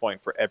bonus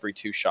point for every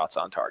 2 shots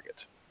on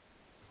target?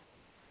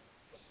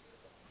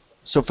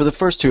 So for the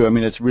first two, I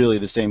mean, it's really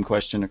the same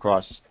question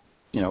across,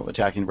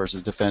 attacking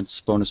versus defense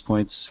bonus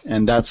points,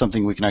 and that's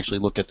something we can actually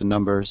look at the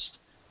numbers.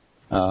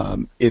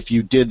 If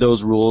you did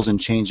those rules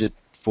and change it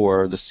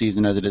for the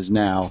season as it is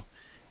now,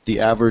 the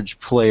average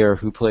player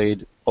who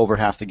played over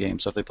half the game,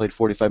 so if they played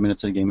 45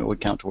 minutes in a game, it would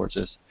count towards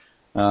this.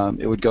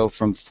 It would go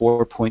from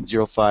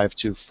 4.05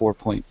 to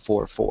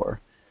 4.44.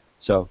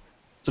 So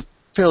it's a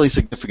fairly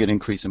significant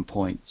increase in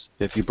points.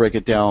 If you break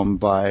it down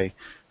by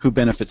who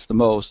benefits the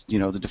most,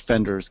 the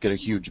defenders get a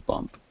huge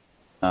bump.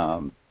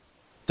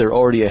 They're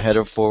already ahead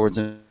of forwards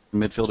and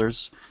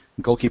midfielders.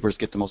 Goalkeepers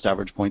get the most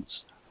average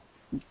points.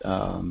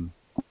 I'm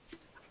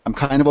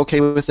kind of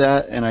okay with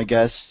that, and I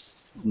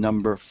guess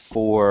number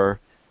 4,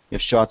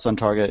 if shots on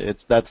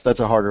target, that's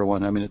a harder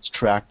one. I mean, it's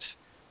tracked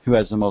who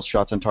has the most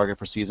shots on target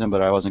per season,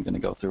 but I wasn't going to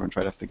go through and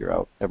try to figure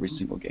out every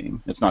single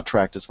game. It's not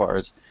tracked as far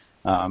as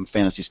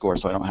fantasy score,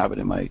 so I don't have it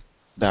in my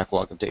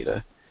backlog of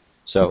data.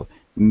 So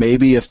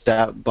maybe if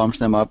that bumped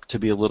them up to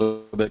be a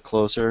little bit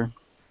closer,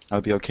 I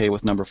would be okay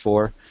with number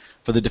 4.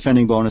 For the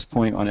defending bonus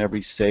point on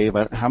every save,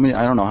 I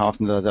don't know how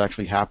often does that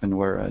actually happen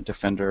where a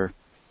defender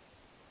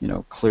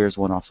clears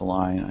one off the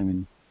line. I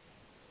mean,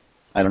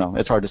 I don't know.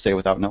 It's hard to say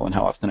without knowing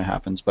how often it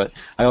happens, but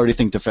I already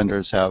think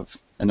defenders have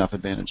enough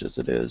advantages as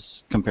it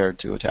is compared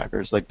to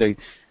attackers. I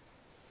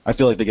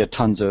feel like they get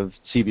tons of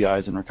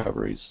CBIs and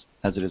recoveries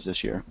as it is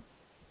this year.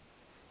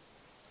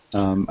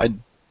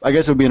 I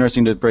guess it would be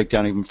interesting to break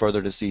down even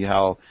further to see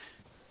how,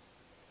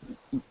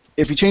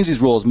 if you change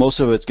these rules, most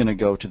of it's going to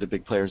go to the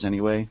big players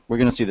anyway. We're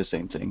going to see the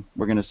same thing.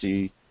 We're going to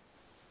see,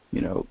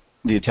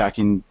 the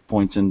attacking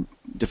points and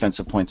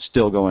defensive points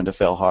still go into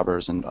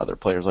Feilhabers and other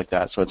players like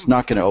that. So it's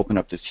not going to open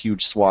up this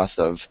huge swath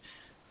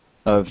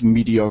of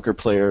mediocre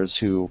players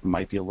who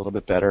might be a little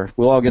bit better.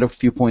 We'll all get a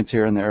few points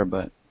here and there,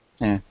 but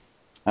I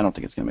don't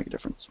think it's going to make a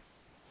difference.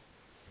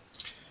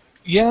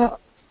 Yeah,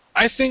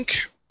 I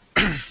think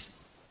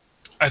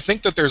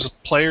that there's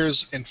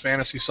players in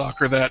fantasy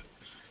soccer that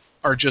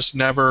are just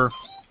never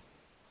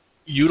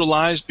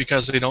utilized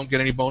because they don't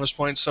get any bonus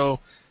points. So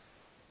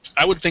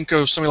I would think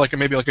of somebody like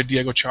maybe a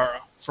Diego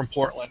Chara from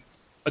Portland,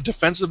 a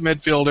defensive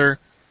midfielder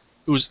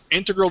who's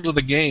integral to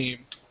the game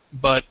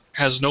but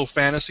has no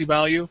fantasy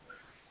value.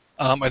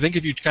 I think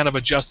if you kind of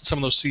adjusted some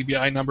of those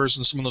CBI numbers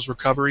and some of those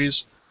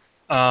recoveries,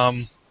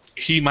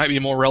 he might be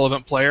a more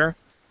relevant player.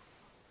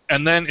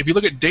 And then if you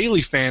look at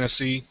daily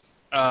fantasy,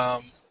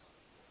 a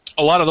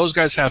lot of those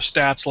guys have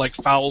stats like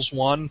fouls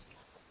won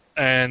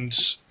and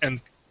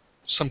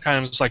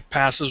sometimes like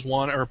passes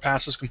won or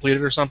passes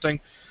completed or something.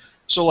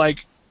 So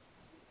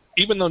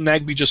even though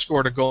Nagby just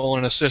scored a goal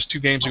and an assist 2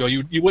 games ago,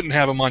 you wouldn't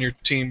have him on your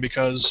team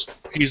because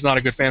he's not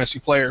a good fantasy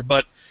player.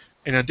 But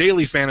in a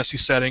daily fantasy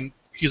setting,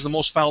 he's the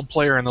most fouled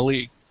player in the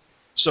league.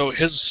 So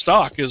his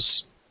stock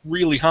is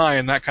really high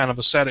in that kind of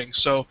a setting.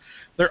 So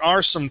there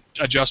are some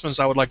adjustments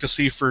I would like to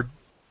see for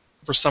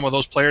some of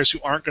those players who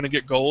aren't going to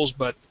get goals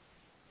but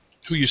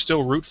who you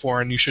still root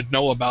for and you should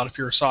know about if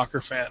you're a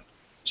soccer fan.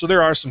 So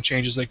there are some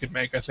changes they could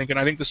make, I think, and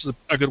I think this is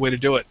a good way to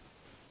do it.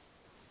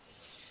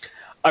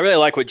 I really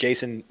like what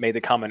Jason made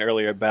the comment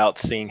earlier about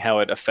seeing how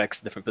it affects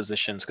different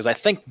positions, because I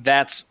think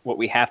that's what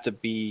we have to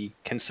be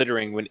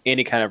considering when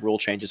any kind of rule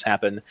changes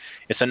happen,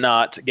 is to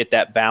not get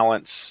that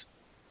balance,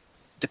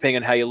 depending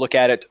on how you look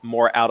at it,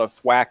 more out of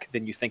whack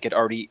than you think it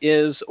already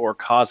is, or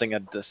causing a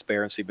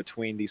disparity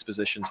between these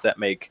positions that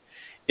make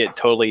it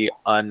totally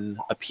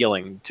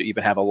unappealing to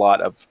even have a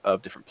lot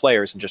of different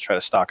players and just try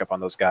to stock up on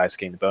those guys,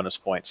 gain the bonus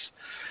points.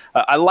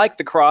 I like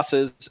the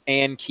crosses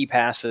and key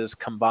passes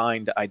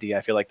combined idea.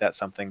 I feel like that's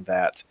something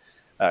that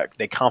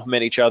they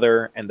complement each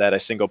other, and that a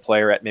single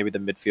player at maybe the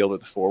midfield or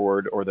the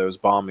forward, or those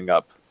bombing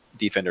up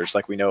defenders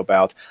like we know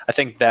about, I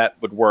think that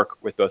would work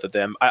with both of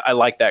them. I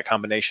like that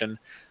combination.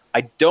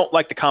 I don't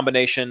like the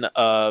combination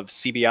of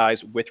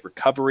CBIs with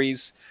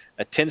recoveries.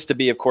 It tends to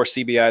be, of course,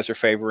 CBIs are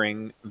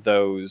favoring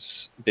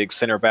those big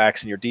center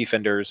backs and your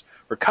defenders.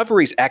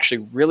 Recoveries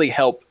actually really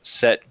help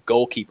set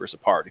goalkeepers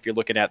apart. If you're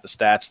looking at the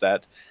stats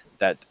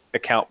that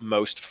account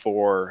most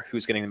for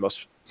who's getting the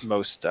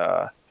most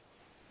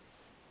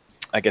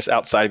I guess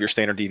outside of your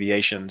standard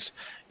deviations,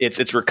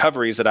 it's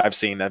recoveries that I've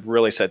seen that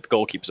really set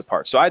goalkeepers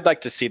apart. So I'd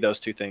like to see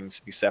those two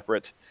things be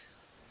separate.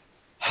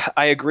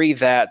 I agree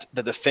that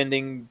the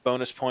defending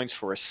bonus points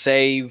for a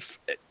save,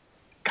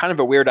 kind of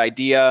a weird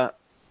idea.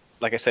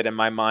 Like I said, in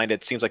my mind,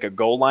 it seems like a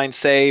goal line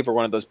save or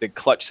one of those big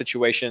clutch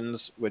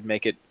situations would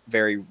make it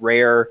very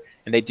rare,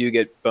 and they do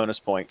get bonus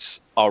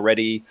points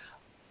already.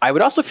 I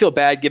would also feel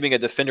bad giving a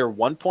defender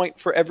 1 point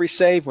for every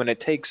save when it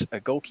takes a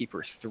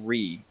goalkeeper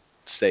 3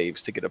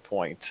 saves to get a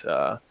point.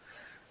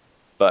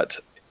 But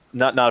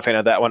not a fan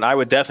of that one. I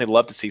would definitely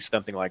love to see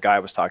something like I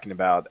was talking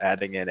about,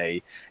 adding in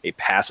a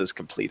passes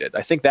completed.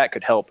 I think that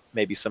could help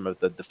maybe some of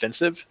the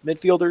defensive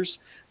midfielders.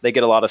 They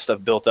get a lot of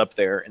stuff built up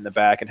there in the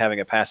back, and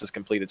having a passes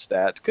completed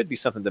stat could be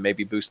something to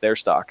maybe boost their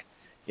stock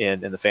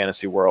in the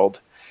fantasy world.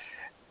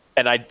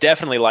 And I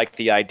definitely like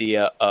the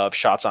idea of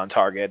shots on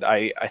target.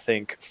 I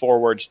think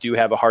forwards do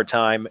have a hard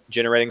time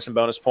generating some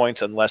bonus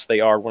points unless they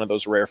are one of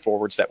those rare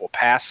forwards that will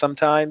pass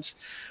sometimes.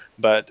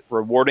 But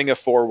rewarding a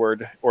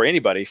forward or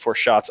anybody for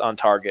shots on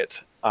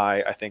target,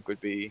 I think would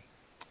be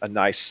a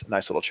nice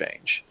little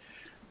change.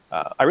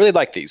 I really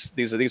like these.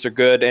 These are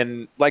good.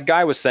 And like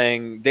Guy was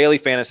saying, daily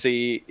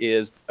fantasy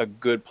is a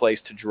good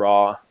place to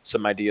draw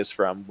some ideas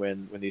from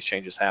when these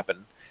changes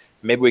happen.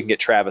 Maybe we can get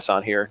Travis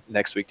on here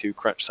next week to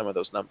crunch some of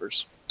those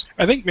numbers.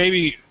 I think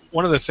maybe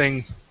one of the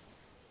things,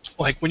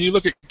 like when you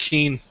look at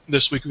Keane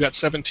this week, we got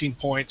 17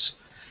 points.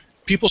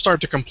 People start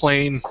to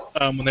complain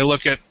when they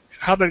look at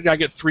how did a guy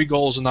get 3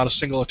 goals and not a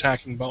single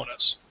attacking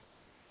bonus.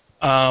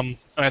 And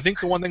I think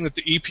the one thing that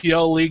the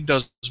EPL League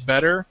does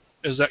better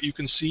is that you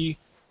can see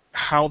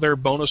how their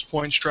bonus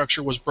point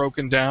structure was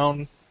broken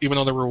down, even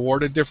though they're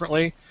rewarded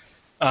differently.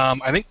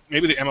 I think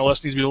maybe the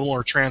MLS needs to be a little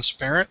more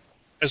transparent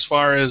as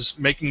far as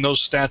making those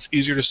stats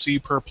easier to see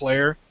per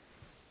player.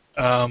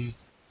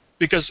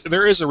 Because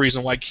there is a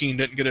reason why Keane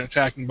didn't get an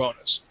attacking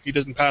bonus. He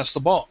doesn't pass the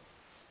ball.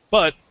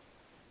 But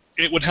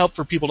it would help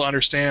for people to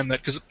understand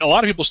that, because a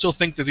lot of people still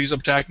think that these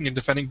attacking and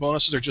defending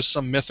bonuses are just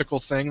some mythical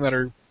thing that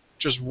are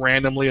just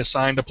randomly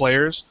assigned to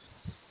players.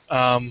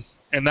 And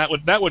that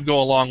would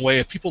go a long way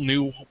if people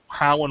knew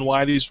how and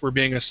why these were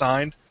being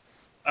assigned.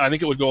 I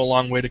think it would go a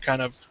long way to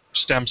kind of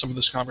stem some of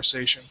this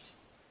conversation.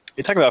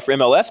 You're talking about for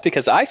MLS,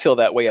 because I feel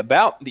that way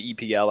about the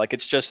EPL. Like,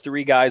 it's just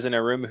 3 guys in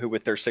a room who,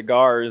 with their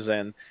cigars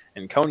and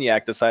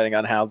cognac, deciding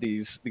on how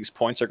these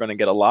points are going to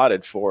get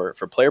allotted for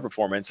player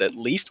performance. At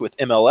least with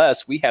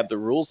MLS, we have the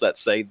rules that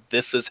say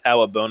this is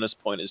how a bonus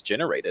point is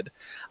generated.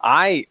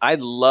 I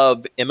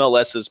love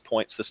MLS's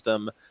point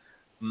system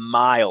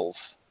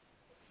miles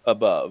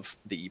above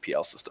the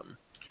EPL system.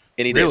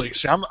 Really?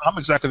 See, I'm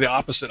exactly the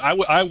opposite.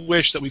 I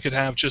wish that we could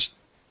have just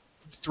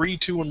 3,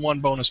 2, and 1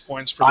 bonus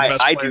points for the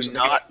best players. I do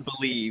not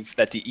believe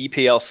that the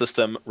EPL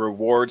system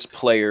rewards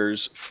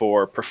players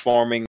for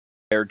performing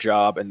their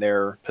job and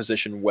their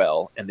position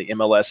well, and the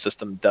MLS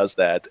system does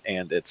that,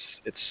 and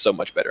it's so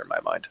much better in my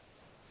mind.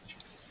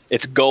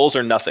 It's goals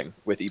or nothing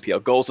with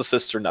EPL. Goals,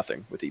 assists, or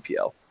nothing with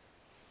EPL.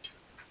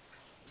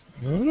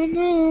 I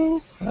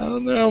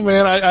don't know,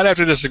 man. I'd have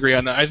to disagree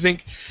on that. I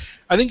think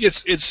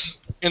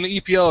it's in the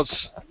EPL.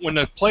 It's when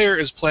a player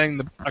is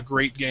playing a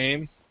great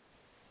game.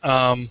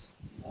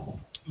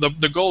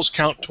 The goals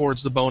count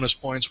towards the bonus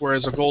points,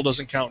 whereas a goal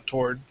doesn't count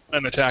toward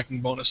an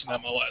attacking bonus in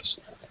MLS.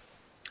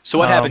 So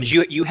what happens?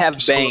 You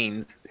have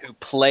Baines, who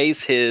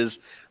plays his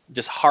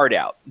just heart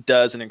out,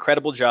 does an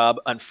incredible job.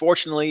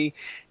 Unfortunately,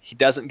 he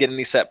doesn't get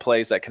any set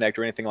plays that connect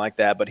or anything like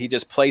that, but he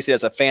just plays. He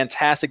has a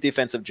fantastic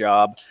defensive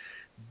job,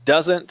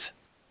 doesn't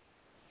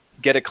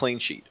get a clean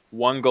sheet.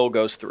 1 goal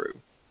goes through.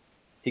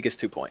 He gets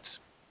 2 points.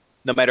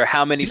 No matter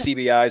how many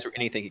CBIs or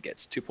anything he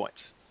gets, 2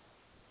 points.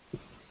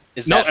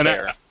 Is that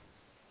fair?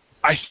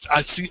 I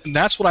see, and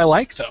that's what I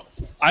like, though.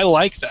 I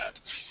like that.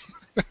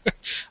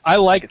 I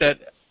like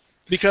that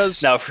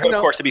because... Now, of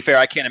course, to be fair,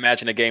 I can't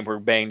imagine a game where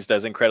Baines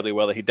does incredibly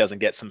well that he doesn't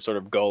get some sort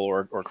of goal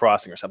or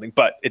crossing or something,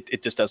 but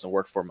it just doesn't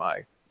work for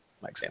my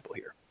example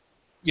here.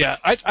 Yeah,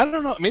 I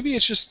don't know. Maybe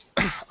it's just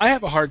I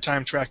have a hard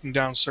time tracking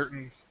down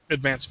certain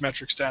advanced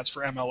metric stats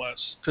for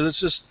MLS because it's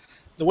just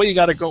the way you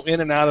got to go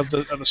in and out of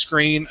the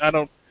screen. I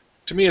don't.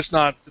 To me, it's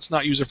not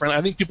user friendly.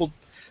 I think people,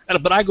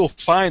 but I go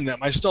find them.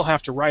 I still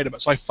have to write about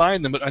it, so I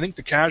find them. But I think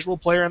the casual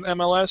player in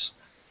MLS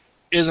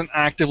isn't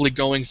actively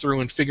going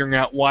through and figuring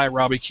out why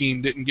Robbie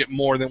Keane didn't get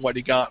more than what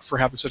he got for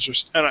having such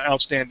an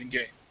outstanding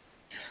game.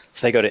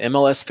 So they go to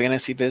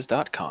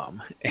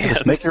MLSFantasyBiz.com and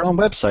Just make your own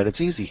website.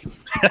 It's easy.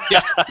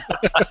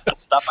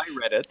 stop by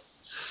Reddit.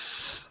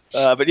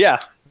 But yeah,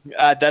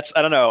 that's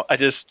I don't know.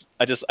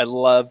 I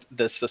love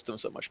this system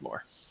so much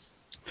more.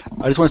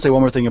 I just want to say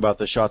one more thing about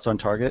the shots on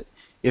target.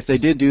 If they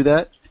did do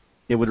that,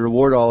 it would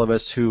reward all of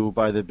us who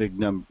buy the big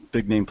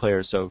name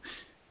players. So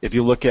if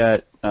you look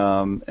at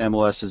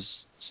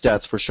MLS's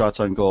stats for shots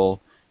on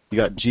goal, you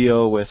got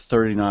Gio with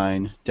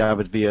 39,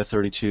 David Villa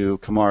 32,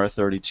 Kamara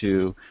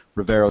 32,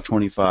 Rivero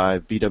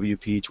 25,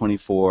 BWP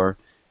 24,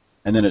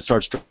 and then it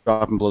starts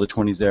dropping below the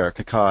 20s there.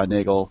 Kaká,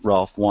 Nagel,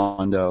 Rolf,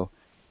 Wando.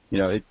 You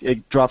know,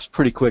 it drops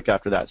pretty quick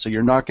after that. So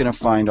you're not going to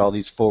find all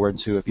these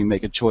forwards who, if you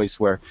make a choice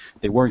where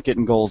they weren't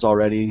getting goals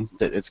already,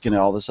 that it's going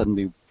to all of a sudden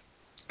be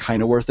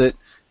kind of worth it.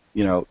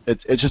 You know,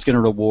 it's just going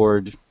to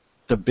reward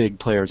the big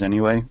players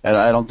anyway. And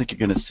I don't think you're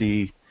going to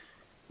see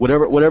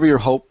whatever your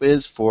hope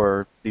is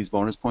for these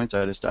bonus points.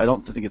 I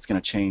don't think it's going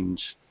to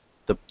change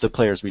the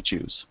players we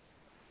choose,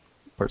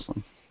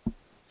 personally.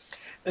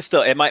 And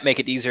still, it might make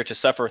it easier to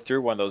suffer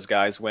through one of those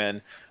guys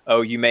when,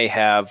 you may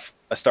have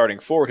a starting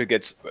forward who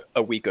gets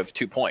a week of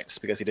 2 points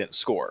because he didn't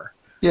score.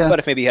 Yeah. But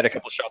if maybe he had a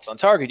couple shots on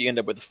target, you end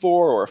up with a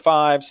 4 or a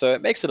 5, so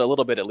it makes it a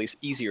little bit at least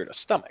easier to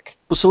stomach.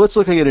 Well, so let's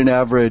look at an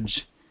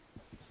average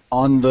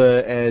on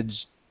the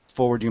edge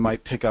forward you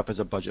might pick up as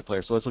a budget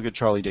player. So let's look at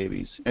Charlie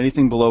Davies.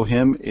 Anything below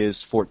him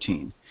is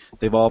 14.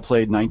 They've all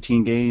played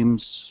 19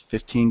 games,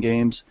 15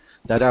 games.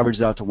 That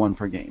averages out to 1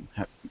 per game.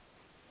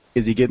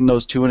 Is he getting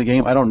those 2 in a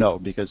game? I don't know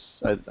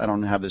because I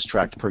don't have this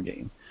tracked per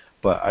game.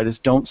 But I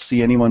just don't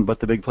see anyone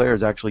but the big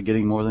players actually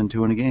getting more than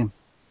 2 in a game.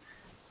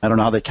 I don't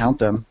know how they count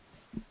them,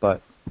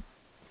 but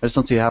I just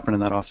don't see it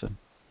happening that often.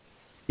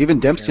 Even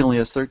Dempsey only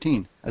has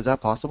 13. Is that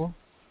possible?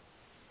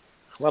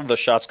 A lot of those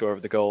shots go over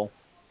the goal.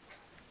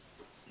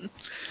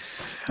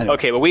 Anyway.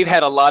 Okay, well, we've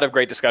had a lot of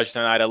great discussion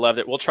tonight. I loved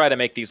it. We'll try to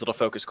make these little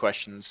focus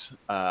questions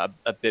a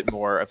bit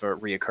more of a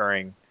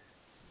reoccurring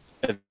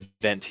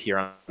event here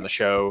on the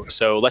show.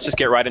 So let's just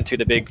get right into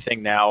the big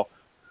thing now.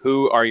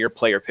 Who are your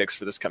player picks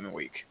for this coming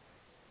week?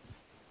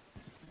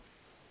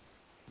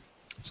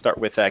 Start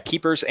with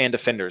keepers and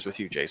defenders with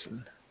you,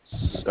 Jason.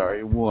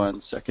 Sorry,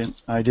 1 second.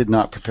 I did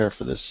not prepare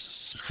for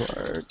this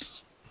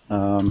part.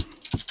 And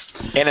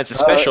as a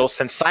special,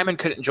 since Simon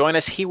couldn't join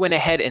us, he went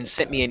ahead and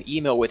sent me an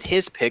email with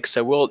his picks,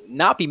 so we'll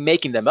not be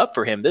making them up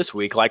for him this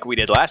week like we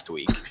did last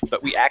week,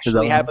 but we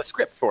actually have a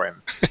script for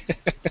him.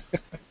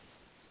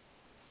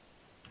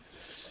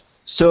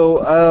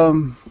 So,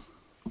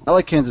 I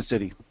like Kansas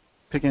City.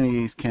 Pick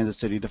any Kansas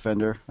City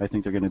defender. I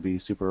think they're going to be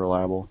super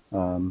reliable.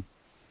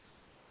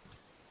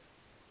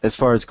 As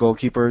far as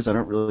goalkeepers, I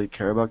don't really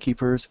care about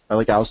keepers. I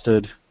like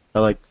Ousted. I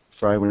like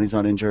Fry when he's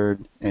not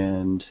injured,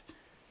 and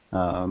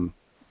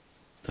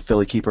the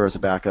Philly keeper as a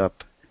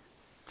backup.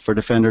 For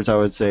defenders, I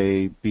would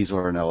say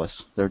Beasler and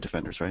Ellis. They're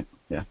defenders, right?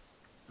 Yeah.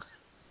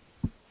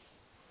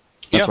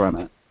 That's where I'm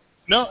at.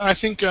 No, I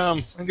think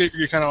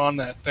you're kind of on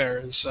that there.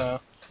 Is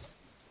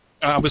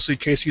obviously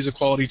KC's a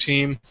quality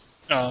team.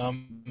 But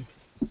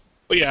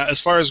yeah,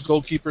 as far as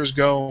goalkeepers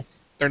go,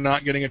 they're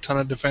not getting a ton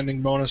of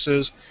defending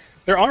bonuses.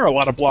 There are a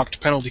lot of blocked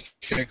penalty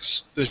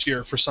kicks this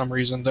year for some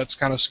reason. That's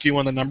kind of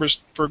skewing the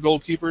numbers for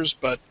goalkeepers.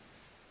 But,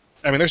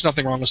 I mean, there's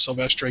nothing wrong with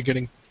Silvestre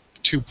getting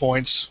 2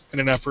 points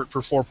in an effort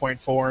for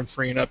 4.4 and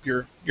freeing up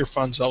your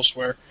funds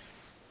elsewhere.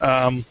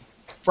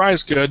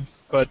 Fry's good,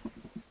 but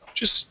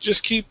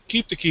just keep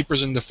the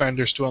keepers and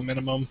defenders to a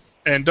minimum.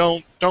 And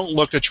don't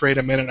look to trade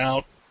them in and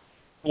out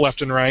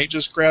left and right.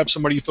 Just grab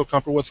somebody you feel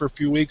comfortable with for a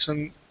few weeks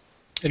and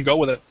go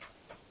with it.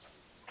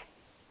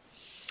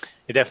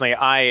 Yeah,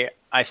 definitely.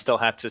 I still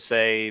have to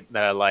say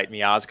that I like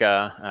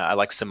Miazga. I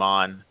like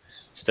Simon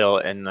still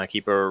in the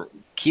keeper.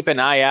 Keep an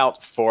eye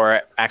out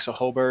for Axel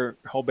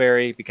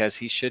Holberry because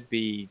he should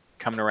be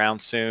coming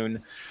around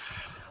soon.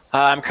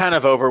 I'm kind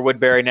of over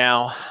Woodbury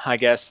now. I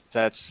guess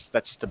that's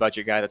just a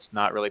budget guy that's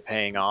not really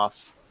paying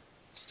off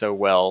so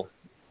well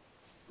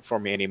for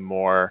me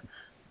anymore.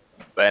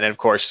 And of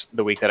course,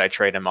 the week that I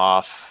trade him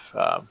off,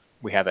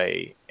 we have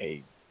a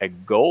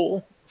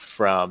goal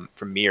from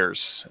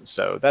Mears.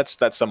 So that's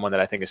someone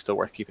that I think is still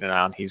worth keeping an eye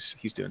on. He's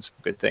doing some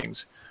good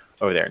things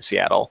over there in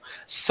Seattle.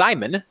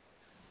 Simon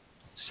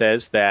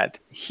says that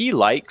he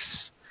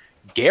likes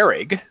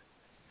Gehrig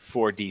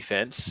for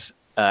defense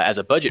as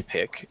a budget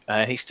pick.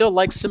 He still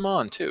likes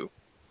Simon too.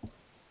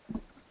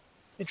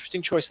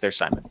 Interesting choice there,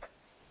 Simon.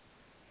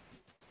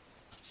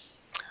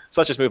 So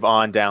let's just move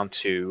on down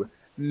to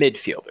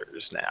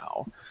midfielders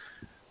now.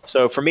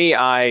 So for me,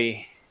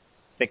 I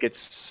think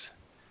it's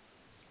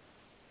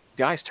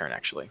Guy's turn,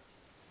 actually.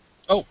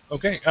 Oh,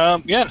 okay.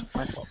 Yeah.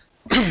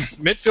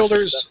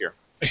 Midfielders.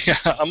 Yeah,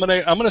 I'm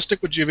gonna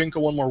stick with Giovinco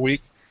one more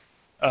week.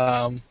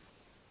 I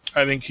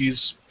think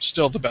he's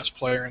still the best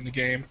player in the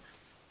game.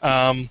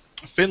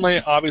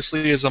 Finlay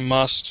obviously is a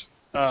must.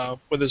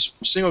 With his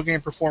single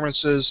game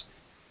performances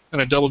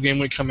and a double game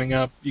week coming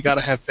up, you got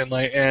to have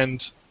Finlay.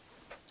 And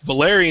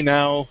Valeri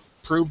now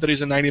proved that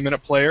he's a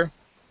 90-minute player.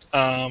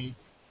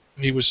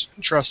 He was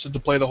trusted to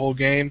play the whole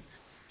game.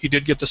 He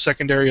did get the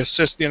secondary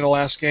assist at the end of the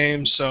last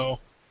game, so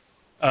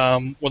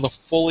with a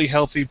fully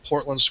healthy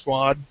Portland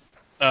squad,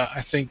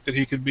 I think that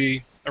he could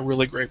be a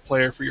really great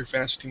player for your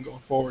fantasy team going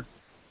forward.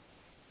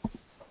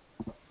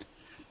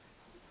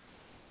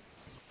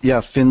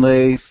 Yeah,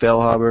 Finlay,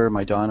 Failhaber,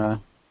 Maidana,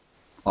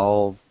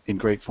 all in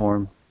great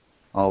form,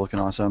 all looking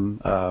awesome.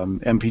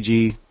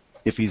 MPG,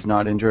 if he's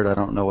not injured, I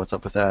don't know what's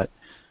up with that.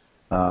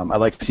 I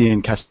like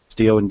seeing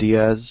Castillo and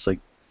Diaz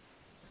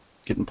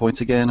getting points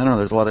again. I don't know.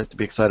 There's a lot to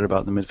be excited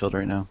about in the midfield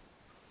right now.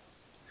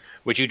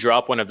 Would you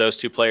drop one of those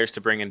two players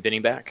to bring in Benny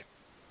back?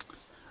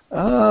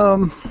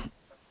 No.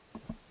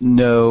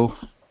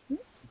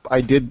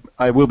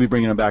 I will be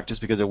bringing him back just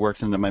because it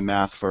works into my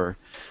math for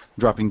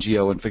dropping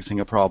Gio and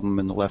fixing a problem,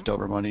 and the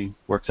leftover money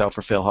works out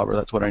for Failhaber.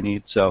 That's what I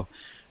need. So,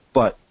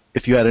 but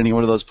if you had any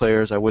one of those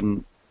players, I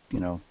wouldn't be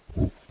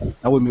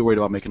worried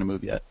about making a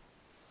move yet.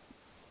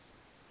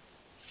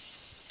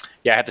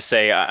 Yeah, I have to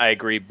say I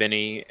agree.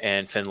 Benny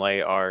and Finlay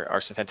are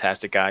some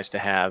fantastic guys to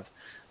have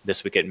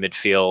this week at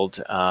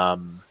midfield.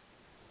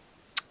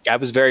 I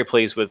was very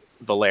pleased with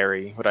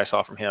Valeri, what I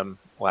saw from him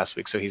last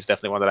week. So he's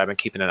definitely one that I've been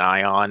keeping an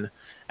eye on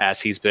as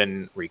he's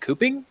been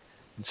recouping.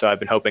 And so I've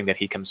been hoping that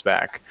he comes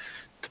back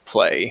to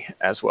play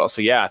as well.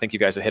 So yeah, I think you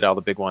guys have hit all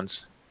the big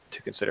ones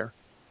to consider.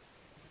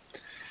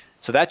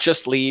 So that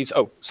just leaves,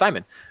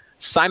 Simon.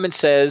 Simon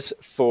says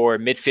for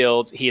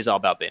midfield, he is all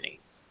about Benny.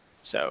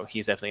 So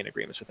he's definitely in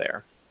agreement with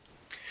there.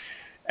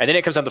 And then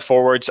it comes down to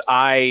forwards.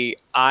 I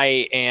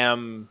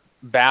am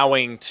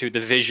bowing to the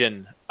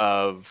vision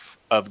of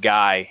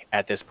Guy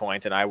at this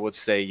point, and I would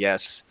say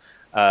yes,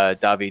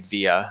 David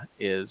Villa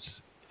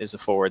is a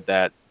forward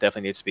that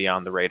definitely needs to be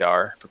on the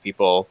radar for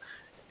people,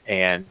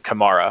 and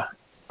Kamara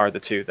are the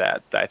two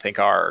that I think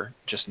are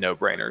just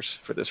no-brainers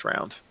for this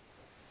round.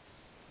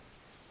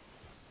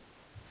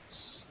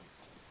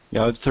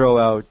 Yeah, I would throw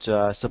out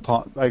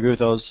Sapong. I agree with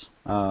those.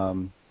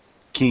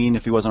 Keane,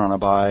 if he wasn't on a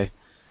bye.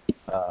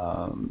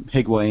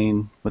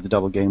 Higuain with the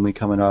double game week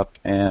coming up,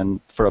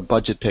 and for a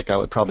budget pick, I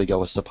would probably go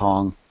with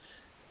Sapong.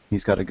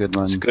 He's got a good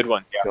one. It's a good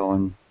one, yeah.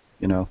 Going,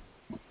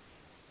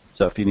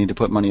 So if you need to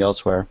put money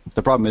elsewhere,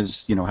 the problem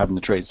is, having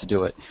the trades to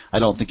do it. I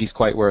don't think he's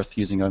quite worth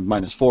using a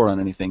 -4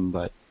 on anything,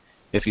 but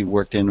if you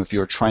were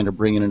trying to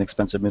bring in an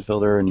expensive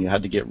midfielder and you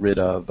had to get rid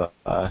of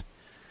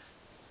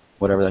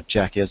whatever that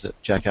jackass that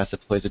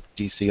plays at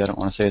DC, I don't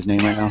want to say his name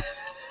right now.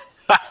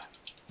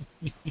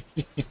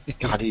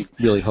 God, he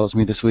really hosed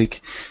me this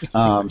week.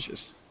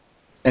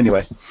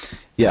 Anyway,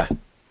 yeah,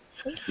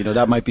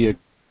 that might be a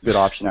good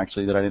option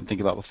actually that I didn't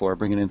think about before.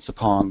 Bringing in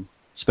Sapong,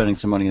 spending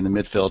some money in the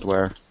midfield,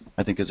 where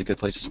I think is a good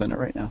place to spend it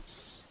right now.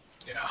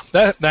 Yeah,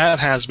 that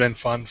has been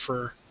fun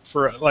for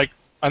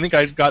I think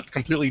I got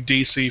completely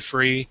DC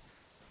free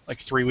like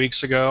 3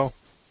 weeks ago,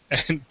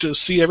 and to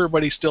see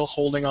everybody still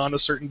holding on to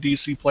certain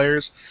DC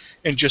players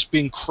and just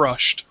being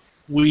crushed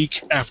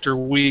week after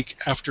week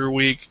after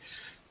week.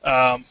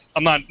 I'm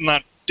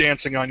not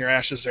dancing on your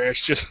ashes there.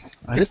 It's just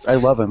I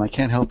love him. I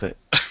can't help it.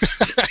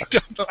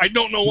 I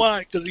don't know why,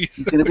 because he's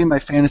gonna be my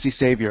fantasy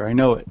savior. I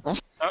know it. All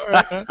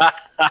right.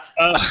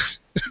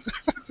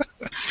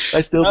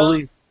 I still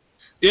believe.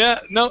 Yeah,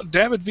 no,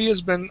 David V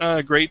has been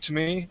great to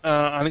me.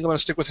 I think I'm gonna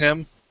stick with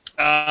him.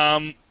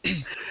 Hashtag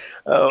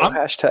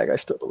I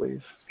still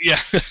believe. Yeah,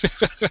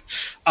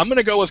 I'm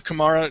gonna go with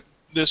Kamara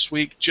this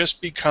week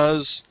just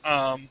because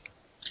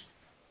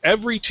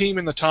every team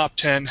in the top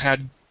 10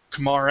 had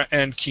Kamara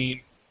and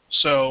Keane.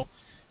 So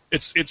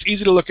it's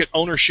easy to look at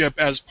ownership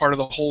as part of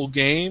the whole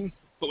game,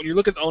 but when you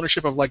look at the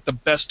ownership of like the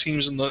best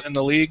teams in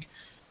the league,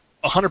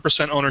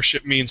 100%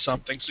 ownership means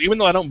something. So even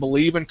though I don't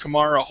believe in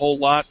Kamara a whole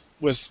lot,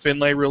 with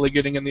Finlay really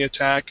getting in the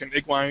attack and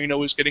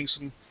Higuain is getting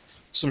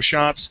some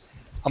shots,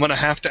 I'm going to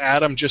have to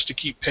add him just to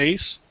keep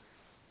pace.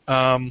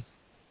 And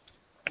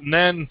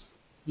then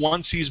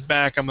once he's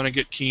back, I'm going to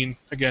get Keane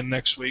again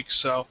next week.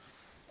 So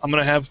I'm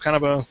going to have kind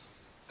of a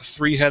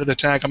three-headed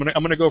attack. I'm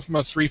going to go from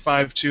a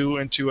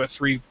 3-5-2 into a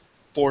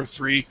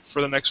 3-4-3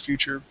 for the next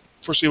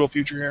foreseeable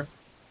future here.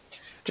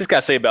 Just got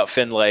to say about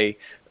Finlay,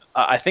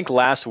 I think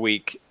last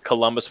week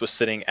Columbus was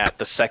sitting at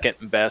the second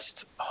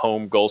best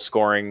home goal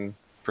scoring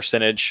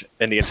percentage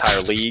in the entire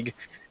league,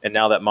 and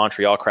now that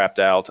Montreal crapped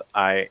out,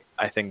 I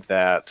think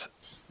that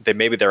they're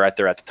right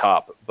there at the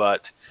top.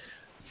 But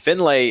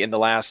Finlay in the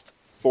last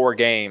 4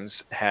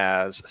 games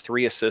has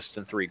 3 assists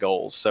and 3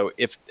 goals. So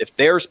if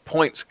there's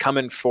points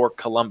coming for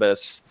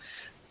Columbus,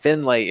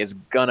 Finlay is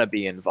gonna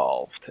be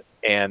involved.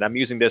 And I'm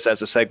using this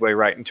as a segue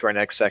right into our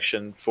next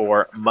section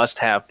for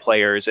must-have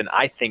players. And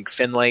I think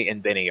Finlay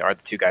and Benny are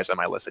the 2 guys on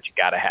my list that you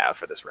gotta have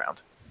for this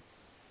round.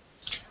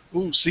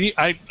 Ooh, see,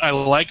 I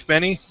like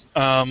Benny,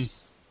 but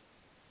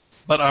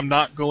I'm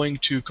not going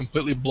to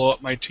completely blow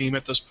up my team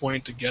at this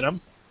point to get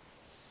him.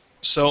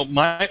 So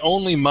my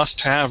only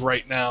must-have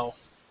right now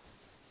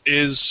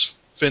is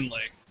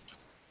Finlay.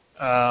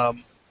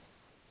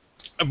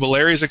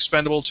 Valeri's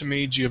expendable to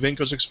me.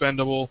 Giovinco's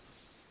expendable.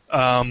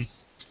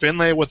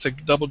 Finlay with the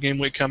double game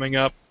week coming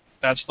up,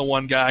 that's the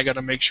one guy I got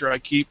to make sure I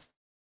keep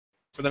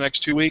for the next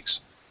 2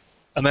 weeks.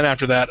 And then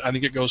after that, I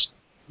think it goes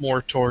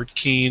more toward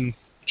Keane,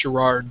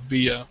 Gerard,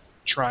 Villa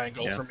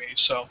triangle for me.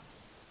 So.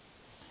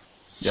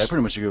 Yeah, I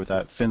pretty much agree with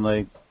that.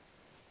 Finlay,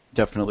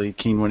 definitely.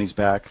 Keane when he's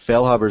back.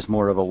 Feilhaber's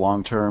more of a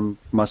long-term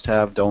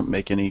must-have. Don't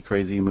make any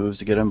crazy moves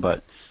to get him,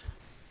 but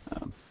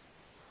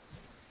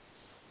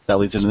that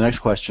leads into the next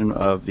question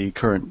of the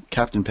current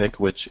captain pick,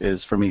 which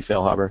is, for me,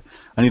 Feilhaber.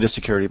 I need a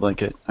security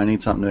blanket. I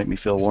need something to make me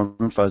feel warm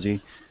and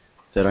fuzzy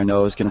that I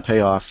know is going to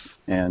pay off,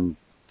 and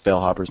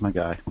Feilhaber's my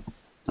guy.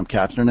 I'm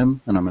captaining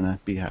him, and I'm going to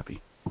be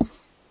happy.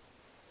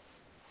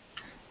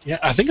 Yeah,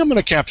 I think I'm going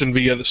to captain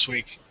Villa this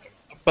week,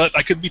 but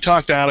I could be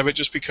talked out of it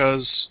just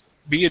because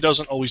Villa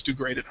doesn't always do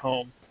great at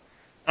home.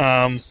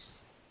 I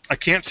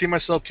can't see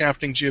myself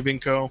captaining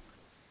Giovinco,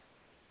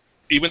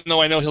 even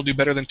though I know he'll do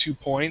better than 2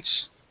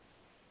 points.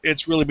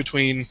 It's really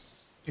between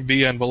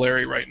Villa and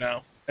Valeri right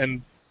now,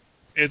 and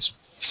it's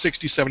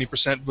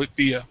 60-70%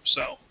 Villa.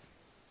 So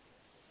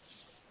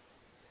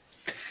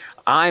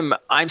I'm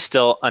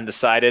still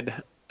undecided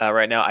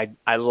right now.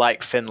 I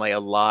like Finlay a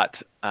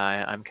lot.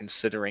 I'm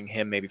considering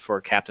him maybe for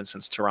a captain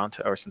since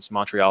Toronto or since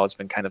Montreal has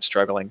been kind of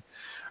struggling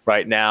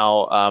right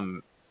now.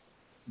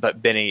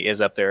 But Benny is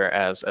up there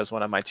as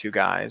one of my 2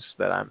 guys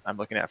that I'm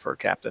looking at for a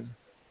captain.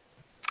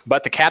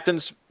 But the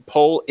captain's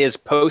poll is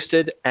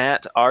posted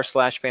at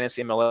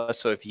r/fantasy MLS.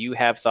 So if you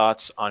have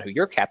thoughts on who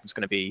your captain's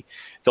going to be,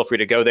 feel free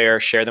to go there,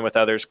 share them with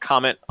others,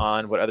 comment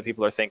on what other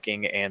people are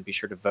thinking, and be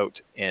sure to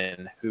vote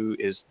in who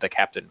is the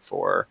captain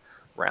for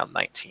round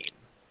 19.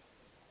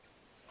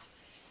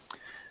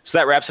 So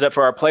that wraps it up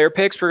for our player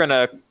picks. We're going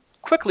to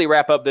quickly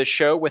wrap up this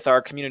show with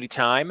our community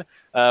time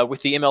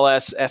with the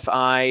MLS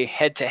FI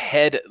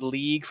head-to-head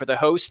league for the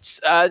hosts.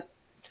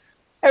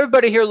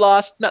 Everybody here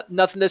lost.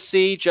 Nothing to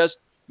see. Just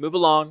move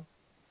along.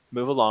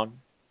 Move along.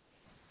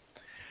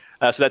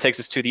 So that takes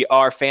us to the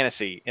R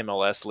Fantasy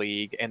MLS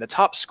League. And the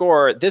top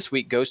scorer this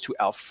week goes to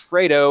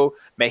Alfredo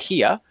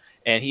Mejia.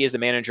 And he is the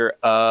manager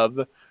of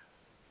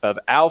Real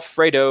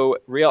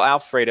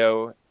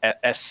Alfredo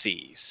at SC.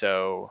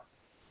 So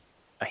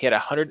he had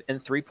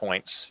 103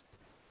 points.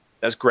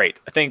 That's great.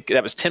 I think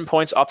that was 10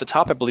 points off the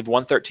top. I believe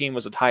 113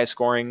 was the highest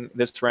scoring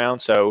this round.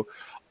 So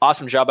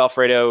awesome job,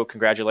 Alfredo.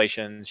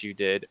 Congratulations. You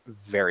did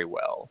very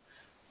well.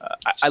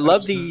 I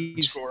love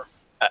these.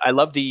 I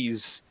love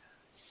these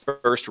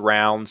first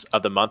rounds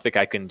of the month because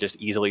I can just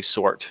easily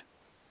sort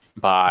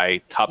by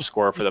top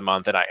scorer for the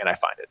month, and I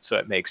find it. So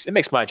it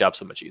makes my job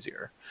so much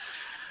easier.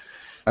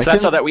 So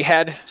that's all that we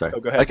had. Sorry. Oh,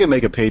 go ahead. I can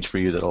make a page for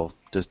you that'll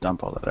just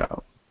dump all that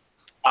out.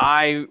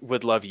 I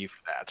would love you for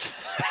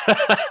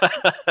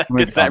that.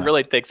 Because that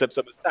really takes up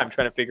so much time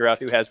trying to figure out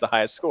who has the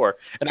highest score.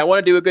 And I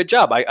want to do a good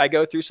job. I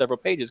go through several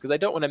pages because I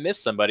don't want to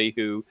miss somebody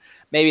who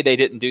maybe they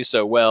didn't do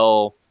so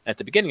well at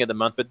the beginning of the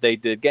month, but they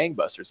did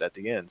gangbusters at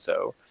the end.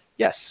 So,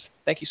 yes,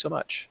 thank you so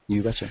much.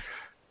 You betcha.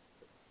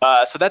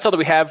 So that's all that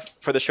we have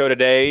for the show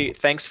today.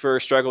 Thanks for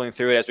struggling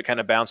through it as we kind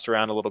of bounced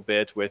around a little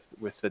bit with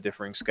the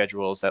differing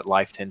schedules that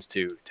life tends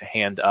to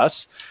hand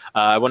us.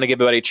 I want to give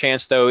everybody a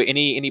chance, though.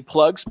 Any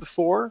plugs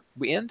before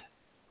we end?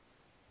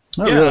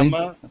 Not really.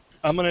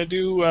 I'm going to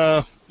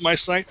do my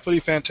site, Footy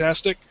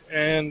Fantastic,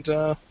 and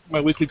my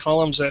weekly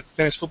columns at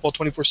Fantasy Football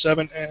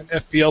 24/7 and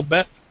FPL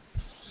Bet.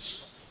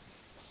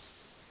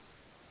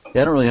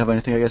 Yeah, I don't really have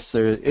anything. I guess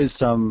there is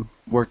some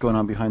work going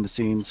on behind the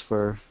scenes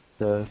for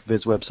the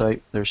Viz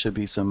website. There should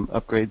be some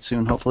upgrades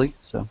soon, hopefully.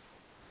 So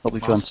hopefully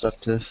fun stuff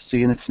to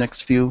see in the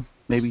next few,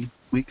 maybe,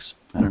 weeks.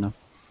 I don't know.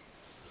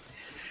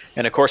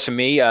 And, of course, for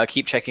me,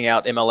 keep checking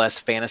out MLS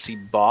Fantasy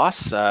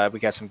Boss. We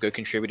got some good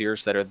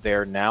contributors that are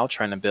there now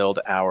trying to build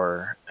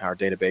our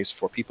database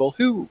for people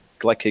who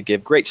like to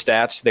give great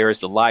stats. There is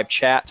the live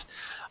chat.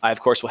 I,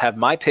 of course, will have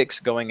my picks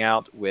going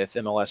out with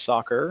MLS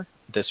Soccer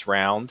this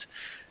round.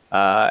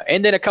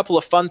 And then a couple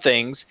of fun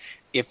things.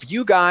 If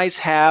you guys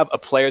have a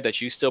player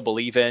that you still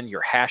believe in,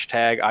 your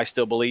hashtag I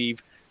still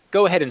believe,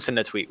 go ahead and send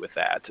a tweet with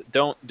that.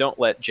 Don't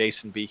let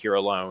Jason be here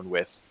alone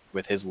with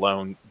his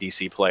lone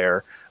DC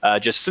player.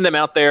 Just send them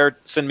out there.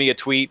 Send me a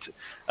tweet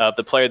of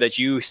the player that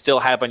you still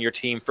have on your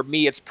team. For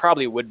me, it's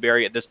probably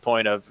Woodbury at this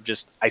point of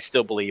just I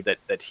still believe that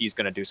he's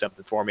going to do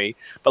something for me.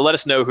 But let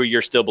us know who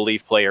your still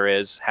believe player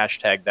is.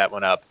 Hashtag that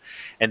one up.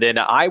 And then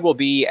I will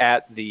be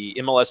at the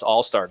MLS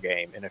All-Star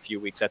game in a few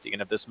weeks at the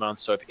end of this month.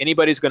 So if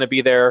anybody's going to be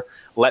there,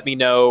 let me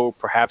know.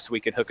 Perhaps we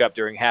can hook up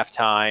during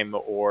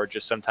halftime or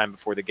just sometime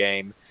before the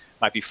game.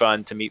 Might be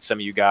fun to meet some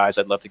of you guys.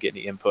 I'd love to get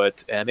any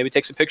input and maybe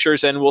take some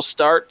pictures, and we'll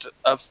start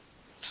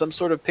some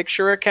sort of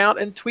picture account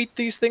and tweet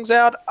these things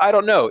out. I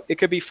don't know. It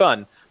could be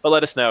fun, but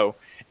let us know,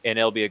 and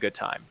it'll be a good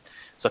time.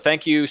 So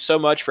thank you so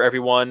much for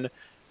everyone,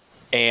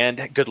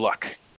 and good luck.